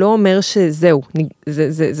 לא אומר שזהו,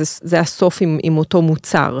 זה הסוף עם אותו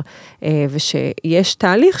מוצר, ושיש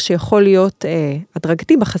תהליך שיכול להיות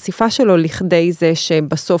הדרגתי בחשיפה שלו לכדי זה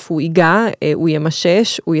שבסוף הוא ייגע, הוא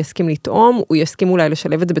ימשש, הוא יסכים לטעום, הוא יסכים אולי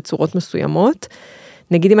לשלב את זה בצורות מסוימות.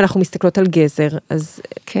 נגיד אם אנחנו מסתכלות על גזר, אז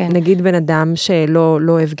כן. נגיד בן אדם שלא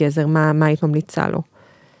אוהב גזר, מה היית ממליצה לו?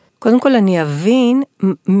 קודם כל אני אבין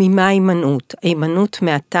ממה ההימנעות, ההימנעות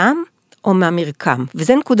מהטעם או מהמרקם,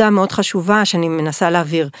 וזו נקודה מאוד חשובה שאני מנסה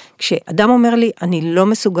להעביר, כשאדם אומר לי, אני לא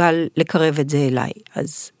מסוגל לקרב את זה אליי,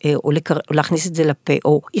 אז, או להכניס את זה לפה,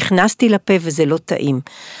 או הכנסתי לפה וזה לא טעים,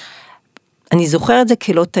 אני זוכר את זה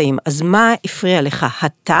כלא טעים, אז מה הפריע לך,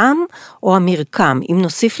 הטעם או המרקם? אם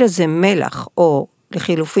נוסיף לזה מלח או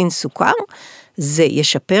לחילופין סוכר, זה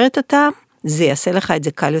ישפר את הטעם, זה יעשה לך את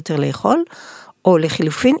זה קל יותר לאכול, או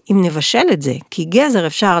לחילופין, אם נבשל את זה, כי גזר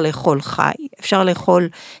אפשר לאכול חי, אפשר לאכול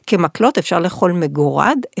כמקלות, אפשר לאכול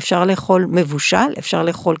מגורד, אפשר לאכול מבושל, אפשר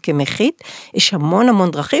לאכול כמחית, יש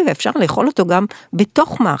המון דרכים, ואפשר לאכול אותו גם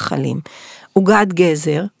בתוך מאכלים. עוגת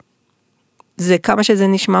גזר, זה כמה שזה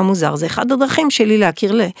נשמע מוזר, זה אחד הדרכים שלי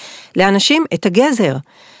להכיר לאנשים את הגזר.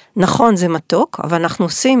 נכון, זה מתוק, אבל אנחנו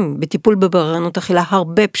עושים בטיפול בבררנות אכילה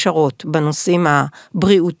הרבה פשרות בנושאים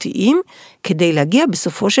הבריאותיים, כדי להגיע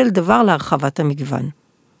בסופו של דבר להרחבת המגוון.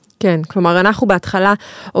 כן, כלומר אנחנו בהתחלה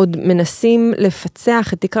עוד מנסים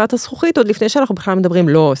לפצח את תקרת הזכוכית, עוד לפני שאנחנו בכלל מדברים,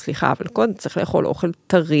 לא, סליחה, אבל קודם צריך לאכול אוכל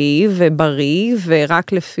טרי ובריא,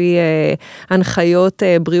 ורק לפי הנחיות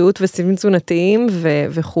בריאות וסיבים תזונתיים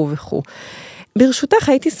וכו' וכו'. ברשותך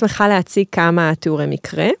הייתי שמחה להציג כמה תיאורי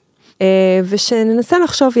מקרה, ושננסה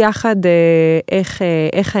לחשוב יחד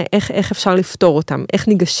איך אפשר לפתור אותם, איך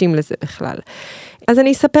ניגשים לזה בכלל. אז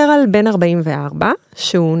אני אספר על בן 44,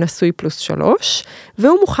 שהוא נשוי +3,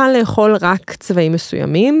 והוא מוכן לאכול רק צבעים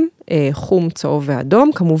מסוימים, חום, צהוב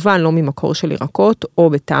ואדום, כמובן לא ממקור של ירקות או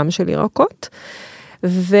בטעם של ירקות,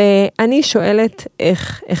 ואני שואלת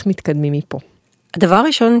איך מתקדמים מפה. הדבר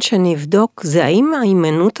הראשון שאני אבדוק זה האם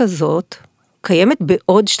ההימנעות הזאת קיימת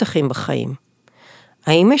בעוד שטחים בחיים.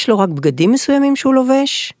 האם יש לו רק בגדים מסוימים שהוא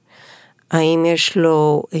לובש? האם יש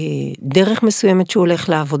לו דרך מסוימת שהוא הולך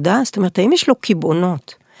לעבודה? זאת אומרת, האם יש לו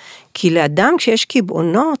קיבעונות? כי לאדם כשיש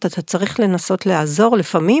קיבעונות, אתה צריך לנסות לעזור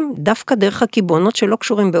לפעמים דווקא דרך הקיבעונות שלא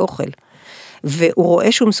קשורים באוכל. והוא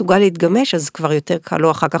רואה שהוא מסוגל להתגמש, אז כבר יותר קל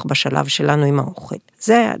לו אחר כך בשלב שלנו עם האוכל.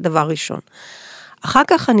 זה הדבר ראשון. אחר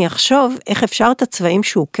כך אני אחשוב איך אפשר את הצבעים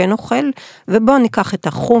שהוא כן אוכל, ובואו ניקח את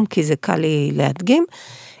החום, כי זה קל לי להדגים,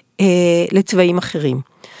 לצבעים אחרים.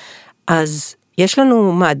 אז יש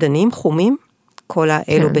לנו מעדנים חומים, כל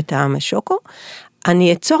האלו בטעם השוקו,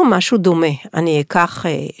 אני אצור משהו דומה, אני אקח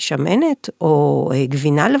שמנת או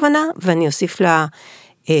גבינה לבנה, ואני אוסיף לה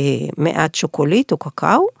מעט שוקולית או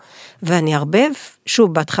קקאו, ואני ארבב,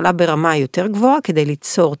 שוב, בהתחלה ברמה יותר גבוהה, כדי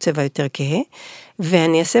ליצור צבע יותר כהה,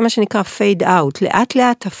 ואני אעשה מה שנקרא fade out, לאט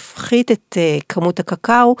לאט תפחית את כמות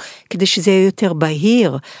הקקאו, כדי שזה יהיה יותר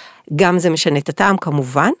בהיר, גם זה משנה את הטעם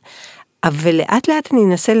כמובן, אבל לאט לאט אני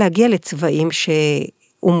אנסה להגיע לצבעים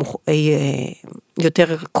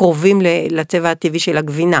יותר קרובים לצבע הטבעי של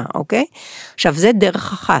הגבינה, אוקיי? עכשיו זה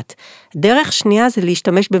דרך אחת. דרך שנייה זה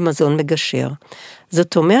להשתמש במזון מגשר.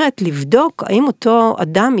 זאת אומרת לבדוק האם אותו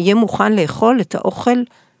אדם יהיה מוכן לאכול את האוכל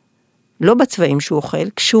לא בצבעים שהוא אוכל,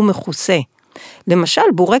 כשהוא מכוסה. למשל,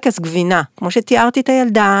 בורקס גבינה, כמו שתיארתי את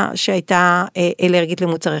הילדה שהייתה אלרגית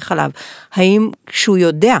למוצרי חלב, האם כשהוא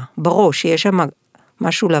יודע בראש שיש שם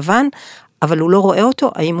משהו לבן, אבל הוא לא רואה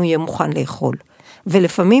אותו, האם הוא יהיה מוכן לאכול.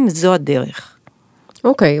 ולפעמים זו הדרך.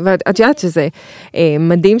 אוקיי, ואת יודעת שזה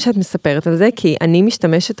מדהים שאת מספרת על זה, כי אני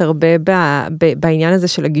משתמשת הרבה בעניין הזה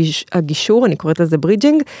של הגישור, אני קוראת לזה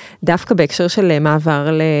ברידג'ינג, דווקא בהקשר של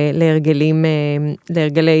מעבר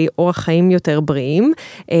להרגלי אורח חיים יותר בריאים.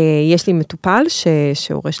 יש לי מטופל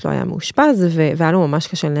שההורה שלו היה מאושפז, והיה לו ממש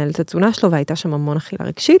קשה לנהל את התזונה שלו, והייתה שם המון אכילה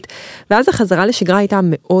רגשית, ואז החזרה לשגרה הייתה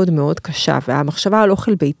מאוד מאוד קשה, והמחשבה על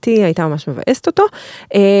אוכל ביתי הייתה ממש מבאסת אותו,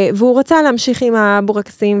 והוא רצה להמשיך עם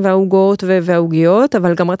הבורקסים והעוגות והעוגיות,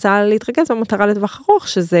 אבל גם רצה להתרכז במטרה לטווח ארוך,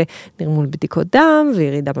 שזה נרמול בדיקות דם,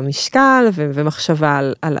 וירידה במשקל, ומחשבה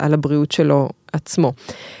על הבריאות שלו עצמו.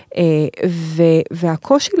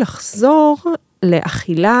 והקושי לחזור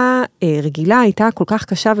לאכילה רגילה הייתה כל כך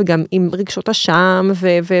קשה, וגם עם רגשות אשם,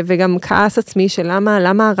 וגם כעס עצמי של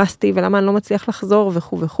למה הרסתי, ולמה אני לא מצליח לחזור,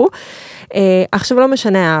 וכו' וכו'. עכשיו לא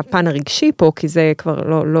משנה הפן הרגשי פה, כי זה כבר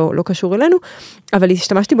לא קשור אלינו, אבל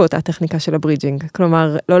השתמשתי באותה טכניקה של הברידג'ינג,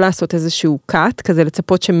 כלומר, לא לעשות איזשהו קאט, כזה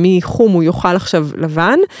לצפות שמחום הוא יוכל עכשיו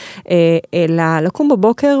לבן, אלא לקום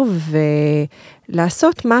בבוקר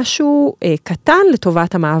לעשות משהו קטן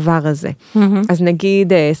לטובת המעבר הזה. אז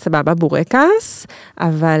נגיד, סבבה, בורקס,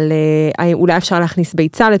 אבל אולי אפשר להכניס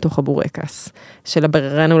ביצה לתוך הבורקס. של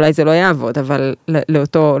הבררן אולי זה לא יעבוד, אבל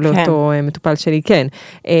לאותו מטופל שלי כן.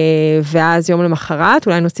 ואז יום למחרת,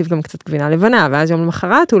 אולי נוסיף גם קצת גבינה לבנה, ואז יום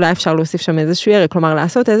למחרת אולי אפשר להוסיף שם איזשהו ירק, כלומר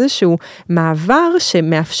לעשות איזשהו מעבר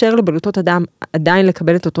שמאפשר לבלוטות אדם עדיין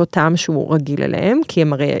לקבל את אותו טעם שהוא רגיל אליהם, כי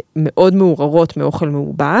הן הרי מאוד מעוררות מאוכל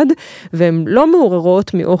מעובד, והן לא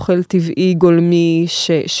מעוררות מאוכל טבעי גולמי,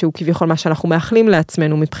 שהוא כביכול מה שאנחנו מאכלים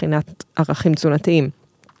לעצמנו מבחינת ערכים תזונתיים.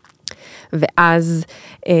 ואז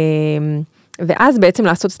בעצם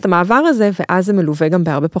לעשות את המעבר הזה, ואז זה מלווה גם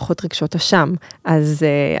בהרבה פחות רגשות אשם. אז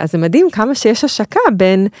זה מדהים כמה שיש השקה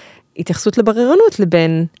בין התייחסות לבררנות,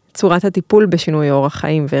 לבין צורת הטיפול בשינוי אורח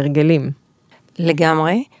חיים והרגלים.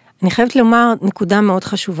 לגמרי. אני חייבת לומר נקודה מאוד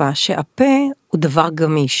חשובה, שהפה הוא דבר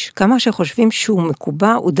גמיש. כמה שחושבים שהוא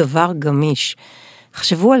מקובע הוא דבר גמיש.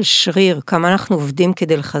 חשבו על שריר, כמה אנחנו עובדים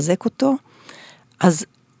כדי לחזק אותו, אז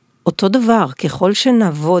אותו דבר, ככל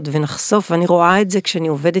שנעבוד ונחשוף, ואני רואה את זה כשאני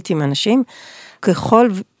עובדת עם אנשים, ככל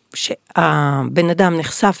שהבן אדם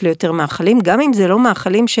נחשף ליותר מאכלים, גם אם זה לא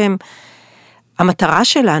מאכלים שהם המטרה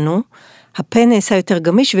שלנו, הפה נעשה יותר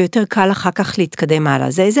גמיש ויותר קל אחר כך להתקדם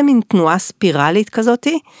הלאה. זה איזה מין תנועה ספירלית כזאת,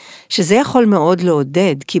 שזה יכול מאוד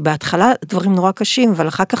לעודד, כי בהתחלה דברים נורא קשים, אבל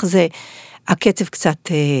אחר כך זה, הקצב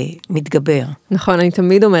קצת מתגבר. נכון, אני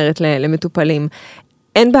תמיד אומרת למטופלים,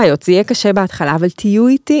 אין בעיות, זה יהיה קשה בהתחלה, אבל תהיו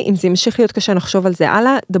איתי, אם זה ימשיך להיות קשה, נחשוב על זה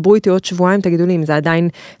הלאה, דברו איתי עוד שבועיים, תגידו לי אם זה עדיין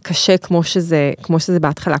קשה כמו שזה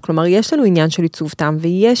בהתחלה. כלומר, יש לנו עניין של עיצוב טעם,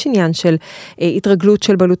 ויש עניין של התרגלות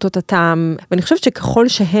של בלוטות הטעם, ואני חושבת שככל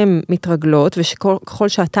שהן מתרגלות, וככל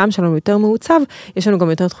שהטעם שלנו יותר מעוצב, יש לנו גם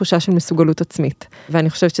יותר תחושה של מסוגלות עצמית. ואני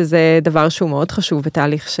חושבת שזה דבר שהוא מאוד חשוב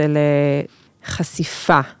בתהליך של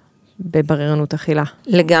חשיפה. בבררנות אכילה.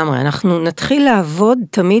 לגמרי, אנחנו נתחיל לעבוד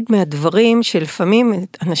תמיד מהדברים שלפעמים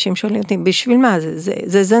אנשים שואלים אותי, בשביל מה?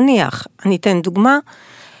 זה זניח. אני אתן דוגמה,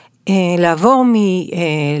 לעבור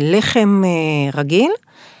מלחם רגיל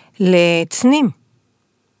לצנים.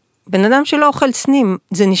 בן אדם שלא אוכל צנים,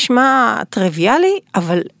 זה נשמע טריוויאלי,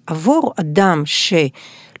 אבל עבור אדם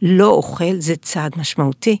שלא אוכל זה צעד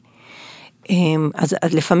משמעותי. אז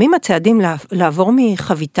לפעמים הצעדים לעבור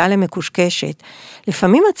מחביתה למקושקשת,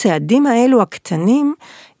 לפעמים הצעדים האלו הקטנים,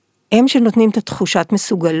 הם שנותנים את התחושת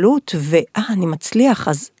מסוגלות, אני מצליח,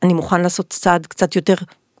 אז אני מוכן לעשות צעד קצת יותר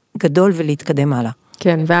גדול ולהתקדם הלאה.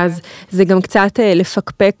 כן, ואז זה גם קצת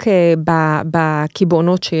לפקפק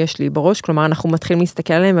בקיבעונות שיש לי בראש, כלומר אנחנו מתחילים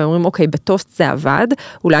להסתכל עליהם ואומרים, אוקיי, בטוסט זה עבד,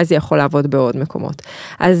 אולי זה יכול לעבוד בעוד מקומות.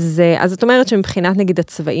 אז זאת אומרת שמבחינת נגיד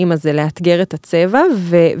הצבעים, אז זה לאתגר את הצבע,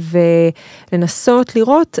 ולנסות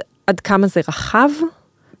לראות עד כמה זה רחב,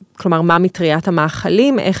 כלומר מה מטריית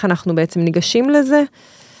המאכלים, איך אנחנו בעצם ניגשים לזה.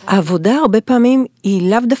 העבודה הרבה פעמים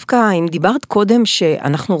היא לאו דווקא, אם דיברת קודם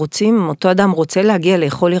שאנחנו רוצים, אותו אדם רוצה להגיע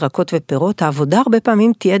לאכול ירקות ופירות, העבודה הרבה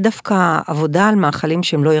פעמים תהיה דווקא עבודה על מאכלים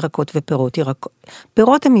שהם לא ירקות ופירות.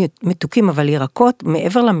 פירות הם מתוקים, אבל ירקות,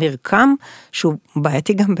 מעבר למרקם, שהוא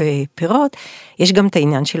בעייתי גם בפירות, יש גם את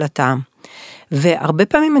העניין של הטעם. והרבה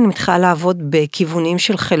פעמים אני מתחילה לעבוד בכיוונים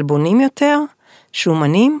של חלבונים יותר,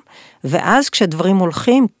 שומנים, ואז כשהדברים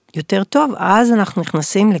הולכים יותר טוב, אז אנחנו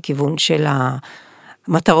נכנסים לכיוון של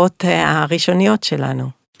המטרות הראשוניות שלנו.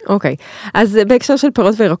 אוקיי, אז בהקשר של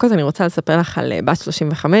פירות וירקות, אני רוצה לספר לך על בת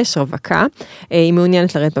 35, רווקה, היא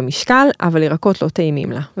מעוניינת לרדת במשקל, אבל ירקות לא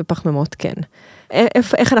טעימים לה, ופחמימות כן.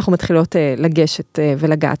 איך אנחנו מתחילות לגשת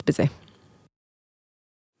ולגעת בזה?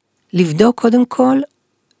 לבדוק קודם כל,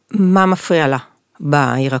 מה מפריע לה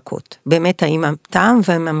בירקות. באמת, האם הטעם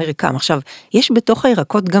והמרקם. עכשיו, יש בתוך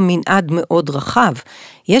הירקות גם מנעד מאוד רחב.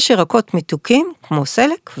 יש ירקות מתוקים, כמו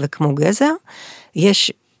סלק וכמו גזר,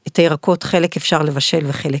 יש את הירקות, חלק אפשר לבשל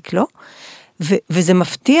וחלק לא, וזה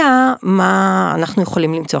מפתיע מה אנחנו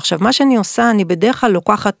יכולים למצוא. עכשיו, מה שאני עושה, אני בדרך כלל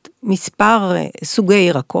לוקחת מספר סוגי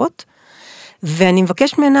ירקות, ואני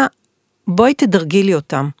מבקשת ממנה, בואי תדרגי לי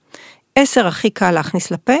אותם. 10 הכי קל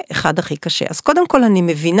להכניס לפה, 1 הכי קשה. אז קודם כל אני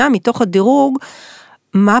מבינה מתוך הדירוג,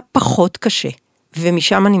 מה פחות קשה,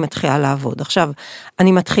 ומשם אני מתחילה לעבוד. עכשיו,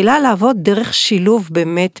 אני מתחילה לעבוד דרך שילוב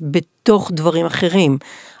באמת בתוך דברים אחרים.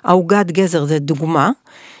 העוגת גזר זה דוגמה,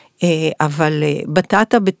 אבל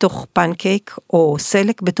בטטה בתוך פנקייק, או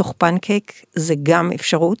סלק בתוך פנקייק, זה גם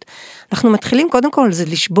אפשרות. אנחנו מתחילים קודם כל זה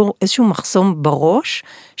לשבור איזשהו מחסום בראש,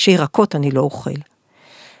 שירקות אני לא אוכל.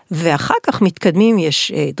 ואחר כך מתקדמים,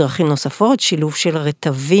 יש דרכים נוספות, שילוב של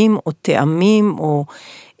רטבים או טעמים, או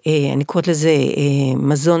אני קוראת לזה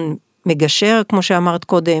מזון מגשר, כמו שאמרת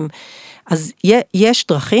קודם. אז יש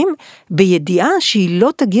דרכים, בידיעה שהיא לא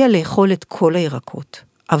תגיע לאכול את כל הירקות.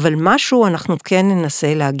 אבל משהו אנחנו כן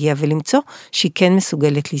ננסה להגיע ולמצוא, שהיא כן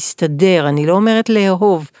מסוגלת להסתדר, אני לא אומרת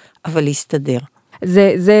לאהוב, אבל להסתדר.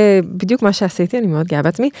 זה בדיוק מה שעשיתי, אני מאוד גאה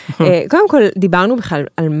בעצמי. קודם כל, דיברנו בכלל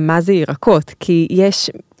על מה זה ירקות, כי יש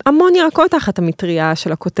המון ירקות תחת המטריה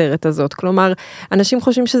של הכותרת הזאת. כלומר, אנשים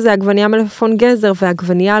חושבים שזה עגבנייה מלפפון גזר,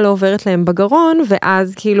 והעגבנייה לא עוברת להם בגרון,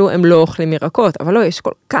 ואז כאילו הם לא אוכלים ירקות. אבל לא, יש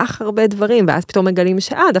כל כך הרבה דברים, ואז פתאום מגלים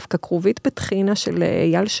דווקא כרובית בטחינה של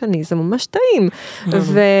אייל שני, זה ממש טעים.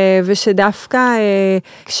 ושדווקא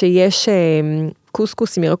כשיש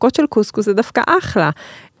קוסקוס עם ירקות של קוסקוס, זה דווקא אחלה.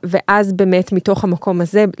 ואז באמת מתוך המקום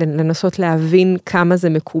הזה, לנסות להבין כמה זה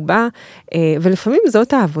מקובע, ולפעמים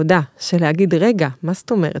זאת העבודה, של להגיד, רגע, מה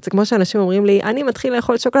זאת אומרת? זה כמו שאנשים אומרים לי, אני מתחיל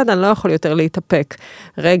לאכול שוקולד, אני לא יכול יותר להתאפק.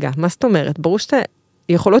 רגע, מה זאת אומרת? ברור שאתה,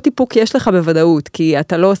 יכולות איפוק יש לך בוודאות, כי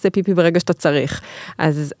אתה לא עושה פיפי ברגע שאתה צריך.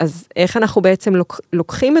 אז איך אנחנו בעצם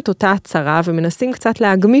לוקחים את אותה הצרה, ומנסים קצת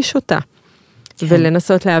להגמיש אותה,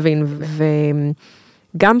 ולנסות להבין.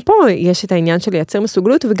 וגם פה יש את העניין של לייצר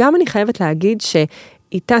מסוגלות, וגם אני חייבת להגיד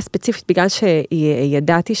איתה ספציפית, בגלל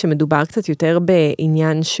שידעתי שמדובר קצת יותר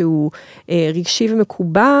בעניין שהוא רגשי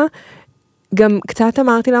ומקובע, גם קצת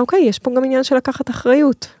אמרתי לה, אוקיי, יש פה גם עניין של לקחת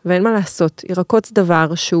אחריות, ואין מה לעשות. ירקות זה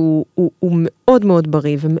דבר שהוא מאוד מאוד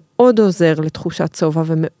בריא, ומאוד עוזר לתחושת סובה,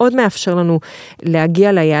 ומאוד מאפשר לנו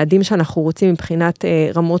להגיע ליעדים שאנחנו רוצים מבחינת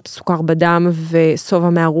רמות סוכר בדם, וסובה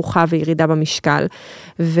מארוחה וירידה במשקל.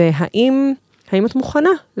 והאם את מוכנה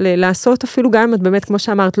לעשות אפילו גם אם את באמת, כמו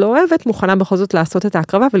שאמרת, לא אוהבת, מוכנה בכל זאת לעשות את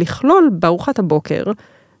ההקרבה ולכלול בארוחת הבוקר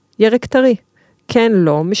ירק טרי. כן,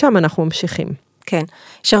 לא, משם אנחנו ממשיכים. כן,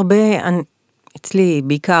 יש הרבה, אצלי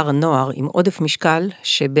בעיקר נוער עם עודף משקל,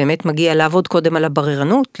 שבאמת מגיע לעבוד קודם על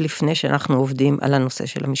הבררנות, לפני שאנחנו עובדים על הנושא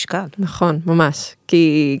של המשקל. נכון, ממש.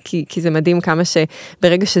 כי זה מדהים כמה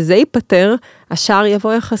שברגע שזה ייפטר, השאר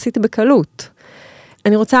יבוא יחסית בקלות.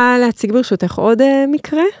 אני רוצה להציג ברשותך עוד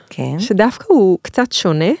מקרה, כן. שדווקא הוא קצת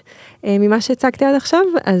שונה ממה שהצגתי עד עכשיו,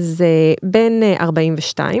 אז בן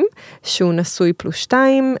 42, שהוא נשוי +2,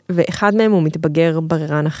 ואחד מהם הוא מתבגר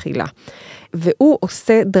בררן אכילה. והוא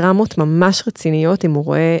עושה דרמות ממש רציניות, אם הוא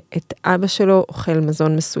רואה את אבא שלו אוכל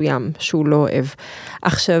מזון מסוים, שהוא לא אוהב.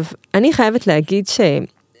 עכשיו, אני חייבת להגיד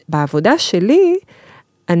שבעבודה שלי,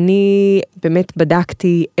 אני באמת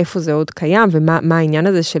בדקתי איפה זה עוד קיים, ומה העניין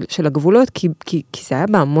הזה של הגבולות, כי זה היה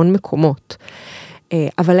בהמון מקומות.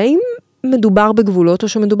 אבל האם מדובר בגבולות, או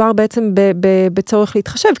שמדובר בעצם בצורך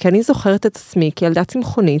להתחשב? כי אני זוכרת את עצמי כילדה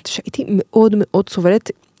צמחונית, שהייתי מאוד מאוד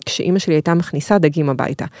סובלת, כשאימא שלי הייתה מכניסה דגים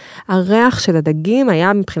הביתה. הריח של הדגים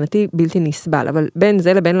היה מבחינתי בלתי נסבל, אבל בין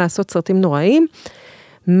זה לבין לעשות סרטים נוראים,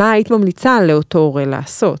 מה היית ממליצה לאותו הורה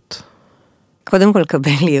לעשות? קודם כל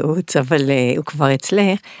לקבל ייעוץ, אבל הוא כבר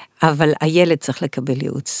אצלך, אבל הילד צריך לקבל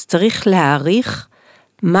ייעוץ. צריך להעריך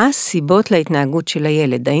מה הסיבות להתנהגות של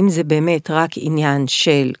הילד. האם זה באמת רק עניין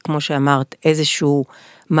של, כמו שאמרת, איזשהו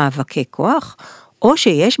מאבקי כוח, או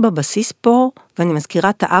שיש בבסיס פה, ואני מזכירה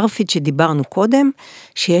את הערפית שדיברנו קודם,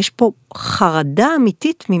 שיש פה חרדה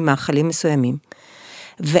אמיתית ממאכלים מסוימים.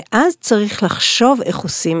 ואז צריך לחשוב איך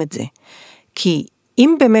עושים את זה. כי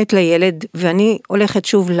אם באמת לילד, ואני הולכת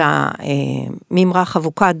שוב לממרח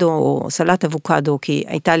אבוקדו, או סלט אבוקדו, כי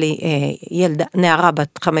הייתה לי נערה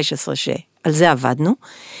בת 15 שעל זה עבדנו,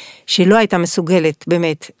 שלא הייתה מסוגלת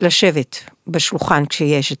באמת לשבת בשולחן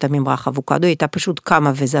כשיש את הממרח אבוקדו, היא הייתה פשוט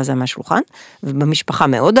קמה וזזה מהשולחן, ובמשפחה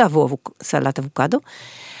מאוד אהבו סלט אבוקדו,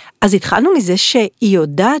 אז התחלנו מזה שהיא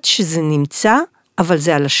יודעת שזה נמצא, אבל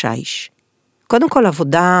זה על השיש. קודם כל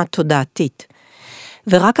עבודה תודעתית,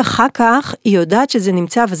 ורק אחר כך היא יודעת שזה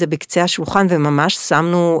נמצא, וזה בקצה השולחן, וממש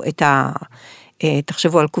שמנו את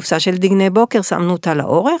תחשבו על קופסה של דגני בוקר, שמנו אותה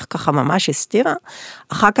לאורך, ככה ממש הסתירה,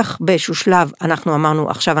 אחר כך באיזשהו שלב, אנחנו אמרנו,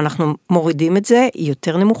 עכשיו אנחנו מורידים את זה, היא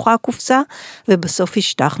יותר נמוכה הקופסה, ובסוף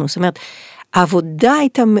השטחנו, זאת אומרת, העבודה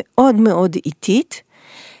הייתה מאוד מאוד איטית,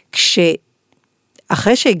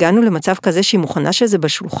 אחרי שהגענו למצב כזה, שהיא מוכנה שזה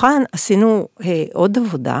בשולחן, עשינו עוד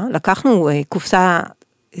עבודה, לקחנו קופסה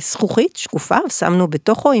זכוכית, שקופה, שמנו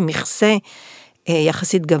בתוכו עם מכסה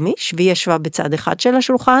יחסית גמיש, והיא ישבה בצד אחד של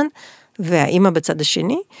השולחן, והאימא בצד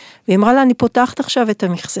השני, והיא אמרה לה, אני פותחת עכשיו את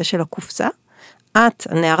המכסה של הקופסה, את,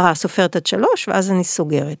 הנערה, סופרת עד 3, ואז אני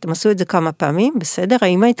סוגרת. הם עשו את זה כמה פעמים, בסדר,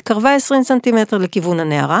 האימא התקרבה 20 סנטימטר לכיוון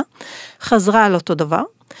הנערה, חזרה על אותו דבר,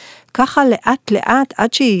 ככה לאט לאט,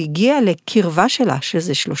 עד שהיא הגיעה לקרבה שלה,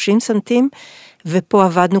 שזה 30 סנטים, ופה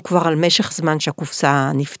עבדנו כבר על משך זמן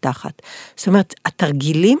שהקופסה נפתחת. זאת אומרת,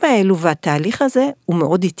 התרגילים האלו והתהליך הזה, הוא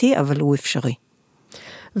מאוד איטי, אבל הוא אפשרי.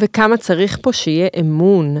 וכמה צריך פה שיהיה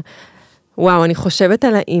אמון. וואו, אני חושבת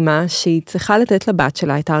על האמא שהיא צריכה לתת לבת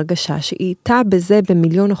שלה את ההרגשה שהיא איתה בזה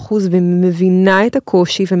ב1,000,000% ומבינה את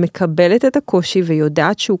הקושי ומקבלת את הקושי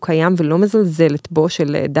ויודעת שהוא קיים ולא מזלזלת בו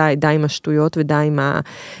של די עם השטויות ודי עם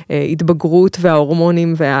ההתבגרות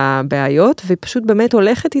וההורמונים והבעיות, ופשוט באמת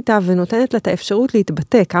הולכת איתה ונותנת לה את האפשרות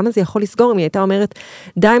להתבטא, כמה זה יכול לסגור אם היא הייתה אומרת,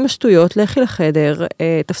 די עם השטויות, לכי לחדר,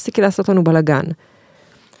 תפסיקי לעשות לנו בלגן.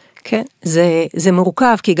 כן, זה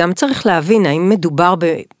מורכב, כי גם צריך להבין האם מדובר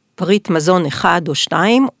פריט מזון אחד או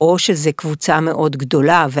שתיים, או שזה קבוצה מאוד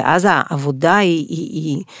גדולה, ואז העבודה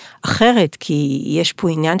היא אחרת, כי יש פה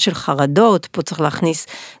עניין של חרדות, פה צריך להכניס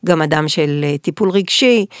גם אדם של טיפול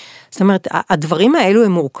רגשי, זאת אומרת, הדברים האלו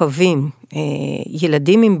הם מורכבים,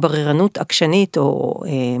 ילדים עם בררנות עקשנית או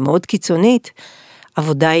מאוד קיצונית,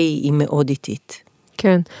 עבודה היא מאוד איטית.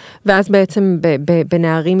 כן, ואז בעצם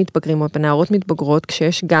בנערים מתבגרים או בנערות מתבגרות,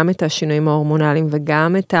 כשיש גם את השינויים ההורמונליים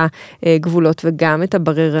וגם את הגבולות וגם את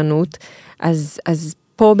הבררנות, אז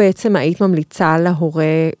פה בעצם היית ממליצה להורה,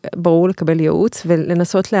 ברור לקבל ייעוץ,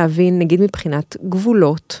 ולנסות להבין, נגיד מבחינת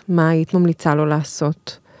גבולות, מה היית ממליצה לו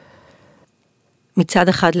לעשות? מצד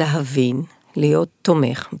אחד להבין, להיות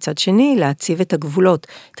תומך, מצד שני להציב את הגבולות.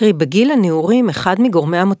 תראי, בגיל הנעורים, אחד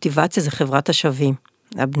מגורמי המוטיבציה זה חברת השווים,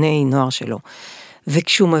 הבני נוער שלו.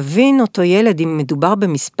 וכשהוא מבין אותו ילד, אם מדובר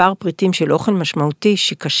במספר פריטים של אוכל משמעותי,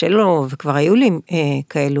 שקשה לו, וכבר היו לי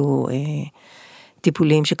כאלו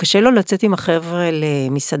טיפולים, שקשה לו לצאת עם החבר'ה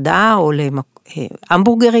למסעדה, או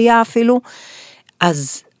להמבורגריה אפילו,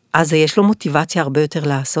 אז יש לו מוטיבציה הרבה יותר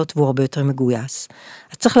לעשות, והוא הרבה יותר מגויס.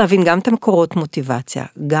 אז צריך להבין גם את המקורות מוטיבציה,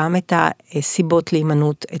 גם את הסיבות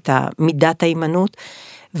להימנעות, את מידת ההימנעות,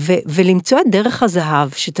 ולמצוא את דרך הזהב,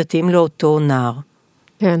 שתתאים לאותו נער.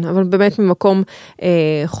 כן, אבל באמת ממקום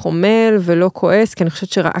חומל ולא כועס, כי אני חושבת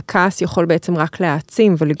שהכעס יכול בעצם רק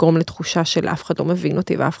להעצים ולגרום לתחושה של אף אחד לא מבין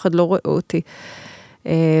אותי ואף אחד לא רואה אותי.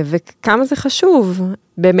 וכמה זה חשוב,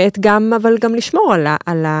 באמת גם, אבל גם לשמור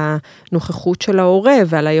על הנוכחות של ההורה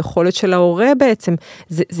ועל היכולת של ההורה בעצם.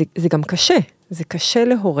 זה גם קשה, זה קשה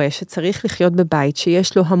להורה שצריך לחיות בבית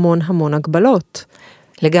שיש לו המון הגבלות.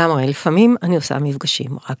 לגמרי, לפעמים אני עושה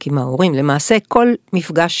מפגשים רק עם ההורים, למעשה כל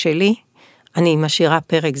מפגש שלי, אני משאירה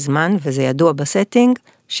פרק זמן, וזה ידוע בסטינג,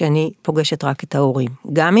 שאני פוגשת רק את ההורים,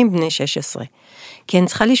 גם עם בני 16. כי אני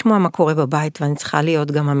צריכה לשמוע מה קורה בבית, ואני צריכה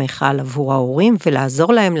להיות גם המחל עבור ההורים,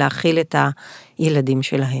 ולעזור להם להכיל את הילדים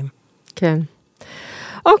שלהם. כן.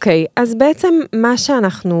 אוקיי, אז בעצם מה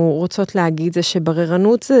שאנחנו רוצות להגיד, זה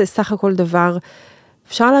שבררנות זה סך הכל דבר,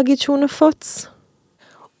 אפשר להגיד שהוא נפוץ?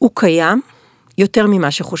 הוא קיים יותר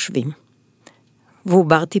ממה שחושבים. והוא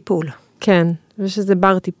בר טיפול. כן. ושזה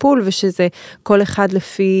בר טיפול, ושזה כל אחד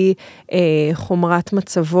לפי חומרת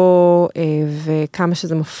מצבו, וכמה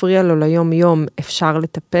שזה מפריע לו ליום יום אפשר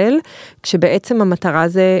לטפל, כשבעצם המטרה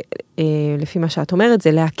זה, לפי מה שאת אומרת,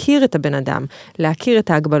 זה להכיר את הבן אדם, להכיר את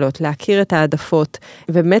ההגבלות, להכיר את העדפות,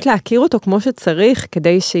 ובאמת להכיר אותו כמו שצריך,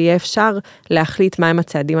 כדי שיהיה אפשר להחליט מהם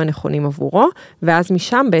הצעדים הנכונים עבורו, ואז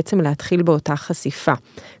משם בעצם להתחיל באותה חשיפה.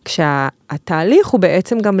 כשהתהליך הוא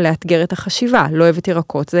בעצם גם לאתגר את החשיבה, לא אוהבת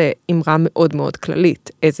ירקות, זה אמרה מאוד מאוד כללית,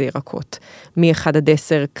 איזה ירקות, מ-1 עד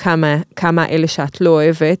 10, כמה אלה שאת לא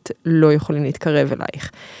אוהבת, לא יכולים להתקרב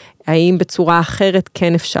אלייך. האם בצורה אחרת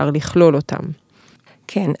כן אפשר לכלול אותם?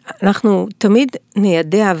 כן, אנחנו תמיד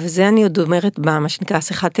ניידע, וזה אני עוד אומרת במה שנקרא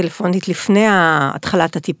שיחה טלפונית, לפני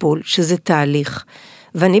התחלת הטיפול, שזה תהליך.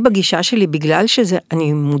 ואני בגישה שלי, בגלל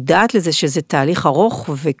אני מודעת לזה שזה תהליך ארוך,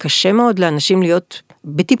 וקשה מאוד לאנשים להיות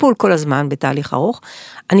בטיפול כל הזמן, בתהליך ארוך,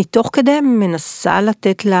 אני תוך כדי מנסה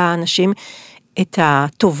לתת לאנשים את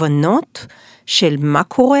התובנות של מה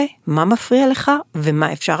קורה, מה מפריע לך,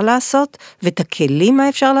 ומה אפשר לעשות, ואת הכלים מה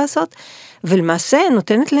אפשר לעשות, ולמעשה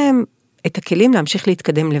נותנת להם את הכלים להמשיך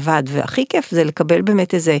להתקדם לבד, והכי כיף זה לקבל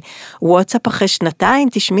באמת איזה וואטסאפ אחרי 2,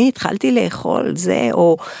 תשמעי, התחלתי לאכול זה,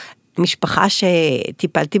 או משפחה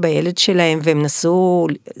שטיפלתי בילד שלהם, והם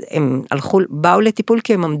הם באו לטיפול,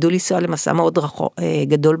 כי הם עמדו לנסוע למסע מאוד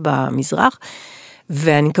גדול במזרח,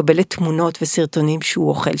 ואני מקבלת תמונות וסרטונים שהוא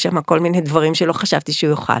אוכל שם, כל מיני דברים שלא חשבתי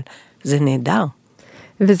שהוא יאכל. זה נהדר.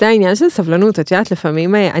 וזה העניין של סבלנות, את יודעת,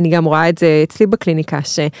 לפעמים אני גם רואה את זה אצלי בקליניקה,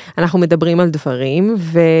 שאנחנו מדברים על דברים,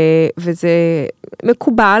 וזה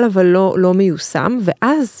מקובל, אבל לא מיושם,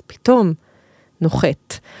 ואז פתאום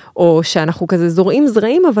נוחת, או שאנחנו כזה זורעים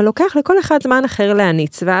זרעים, אבל לוקח לכל אחד זמן אחר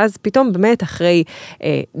להניץ, ואז פתאום באמת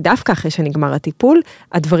דווקא אחרי שנגמר הטיפול,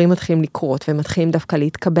 הדברים מתחילים לקרות, והם מתחילים דווקא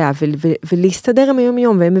להתקבע, ולהסתדר עם היום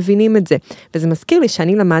יום, והם מבינים את זה. וזה מזכיר לי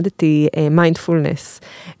שאני למדתי מיינדפולנס,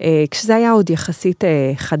 כשזה היה עוד יחסית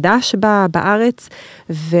חדש בארץ,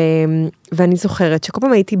 ואני זוכרת שכל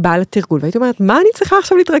פעם הייתי באה לתרגול, והייתי אומרת, מה אני צריכה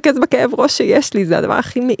עכשיו להתרכז בכאב ראש שיש לי? זה הדבר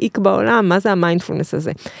הכי מעיק בעולם, מה זה המיינדפולנס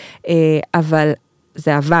הזה? אבל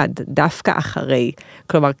זה עבד דווקא אחרי.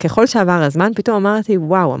 כלומר, ככל שעבר הזמן, פתאום אמרתי,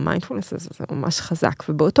 וואו, המיינדפולנס הזה זה ממש חזק,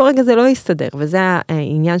 ובאותו רגע זה לא יסתדר, וזה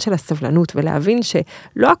העניין של הסבלנות, ולהבין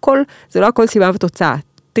שלא הכל, זה לא הכל סיבה ותוצאה.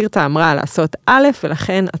 תרצה אמרה לעשות א',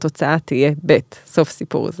 ולכן התוצאה תהיה ב', סוף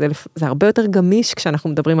סיפור. זה הרבה יותר גמיש כשאנחנו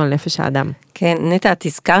מדברים על נפש האדם. כן, נטע, את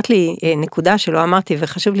הזכרת לי נקודה שלא אמרתי,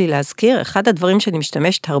 וחשוב לי להזכיר, אחד הדברים שאני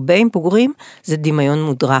משתמשת הרבה עם בוגרים, זה דמיון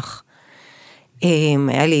מודרך.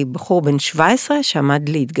 היה לי בחור בן 17 שעמד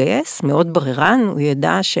להתגייס, מאוד בררן, הוא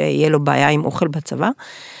ידע שיהיה לו בעיה עם אוכל בצבא,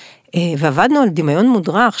 ועבדנו על דמיון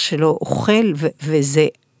מודרך שלו אוכל, וזה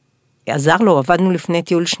עזר לו, עבדנו לפני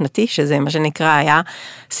טיול שנתי, שזה מה שנקרא היה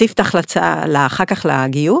ספתח אחר כך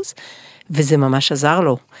לגיוס, וזה ממש עזר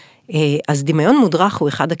לו. אז דמיון מודרך הוא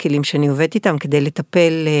אחד הכלים שאני עובדת איתם כדי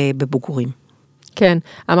לטפל בבוגרים. כן,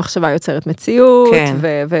 המחשבה יוצרת מציאות, כן.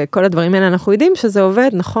 וכל הדברים האלה אנחנו יודעים שזה עובד,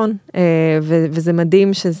 נכון, וזה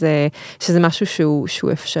מדהים שזה משהו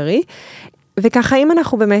שהוא אפשרי. וככה אם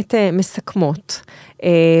אנחנו באמת מסכמות,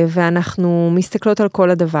 ואנחנו מסתכלות על כל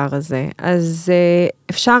הדבר הזה, אז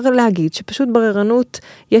אפשר להגיד שפשוט בררנות,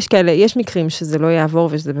 יש מקרים שזה לא יעבור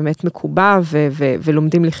ושזה באמת מקובע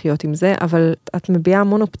ולומדים לחיות עם זה, אבל את מביעה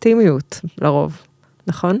המון אופטימיות לרוב,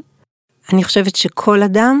 נכון? אני חושבת שכל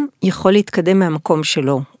אדם יכול להתקדם מהמקום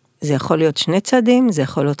שלו. זה יכול להיות 2 צעדים, זה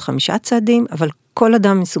יכול להיות 5 צעדים, אבל כל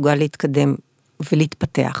אדם מסוגל להתקדם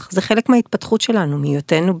ולהתפתח. זה חלק מההתפתחות שלנו,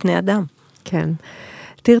 מהיותנו בני אדם. כן.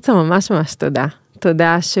 תרצה, ממש ממש תודה.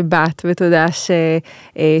 תודה שבאת ותודה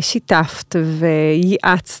ששיתפת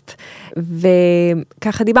וייעצת.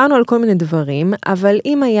 וככה דיברנו על כל מיני דברים, אבל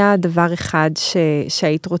אם היה דבר אחד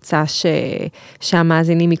שהיית רוצה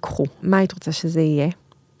שהמאזינים ייקחו, מה היית רוצה שזה יהיה?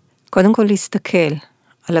 קודם כל להסתכל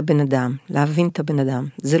על הבן אדם, להבין את הבן אדם.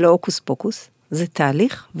 זה לא אוקוס פוקוס, זה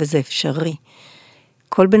תהליך וזה אפשרי.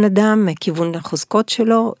 כל בן אדם מכיוון החוזקות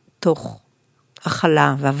שלו, תוך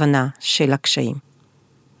הכלה והבנה של הקשיים.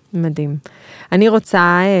 מדהים. אני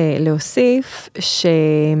רוצה להוסיף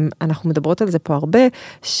שאנחנו מדברות על זה פה הרבה,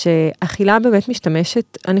 שאכילה באמת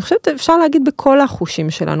משתמשת, אני חושבת אפשר להגיד בכל החושים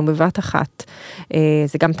שלנו בבת אחת.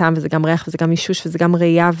 זה גם טעם וזה גם ריח וזה גם אישוש וזה גם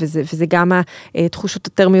ראייה וזה גם התחושות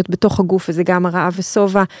הטרמיות בתוך הגוף וזה גם הרעב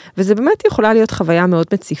וסובה, וזה באמת יכולה להיות חוויה מאוד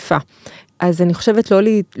מציפה. אז אני חושבת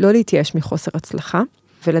לא להתייאש מחוסר הצלחה,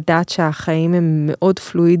 ולדעת שהחיים הם מאוד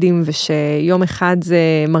פלואידים, ושיום אחד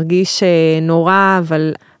זה מרגיש נורא,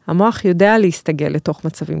 אבל המוח יודע להסתגל לתוך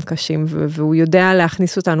מצבים קשים, והוא יודע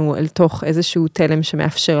להכניס אותנו אל תוך איזשהו תלם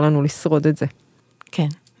שמאפשר לנו לשרוד את זה. כן,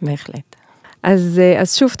 בהחלט. אז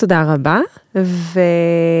שוב תודה רבה,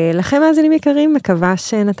 ולכם מאזינים יקרים, מקווה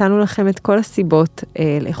שנתנו לכם את כל הסיבות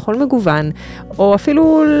לאכול מגוון, או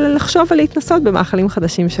אפילו לחשוב ולהתנסות במאכלים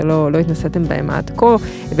חדשים שלא התנסיתם בהם עד כה,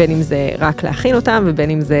 בין אם זה רק להכין אותם, ובין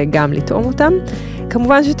אם זה גם לטעום אותם.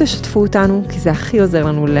 כמובן שתשתפו אותנו, כי זה הכי עוזר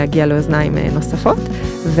לנו להגיע לאוזניים נוספות,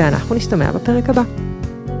 ואנחנו נשתמע בפרק הבא.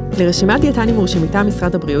 לרשימת דיאטנים מורשים מטעם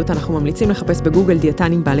משרד הבריאות, אנחנו ממליצים לחפש בגוגל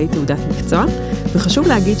דיאטנים בעלי תעודת מקצוע, וחשוב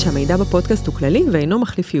להגיד שהמידע בפודקאסט הוא כללי ואינו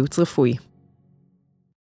מחליף ייעוץ רפואי.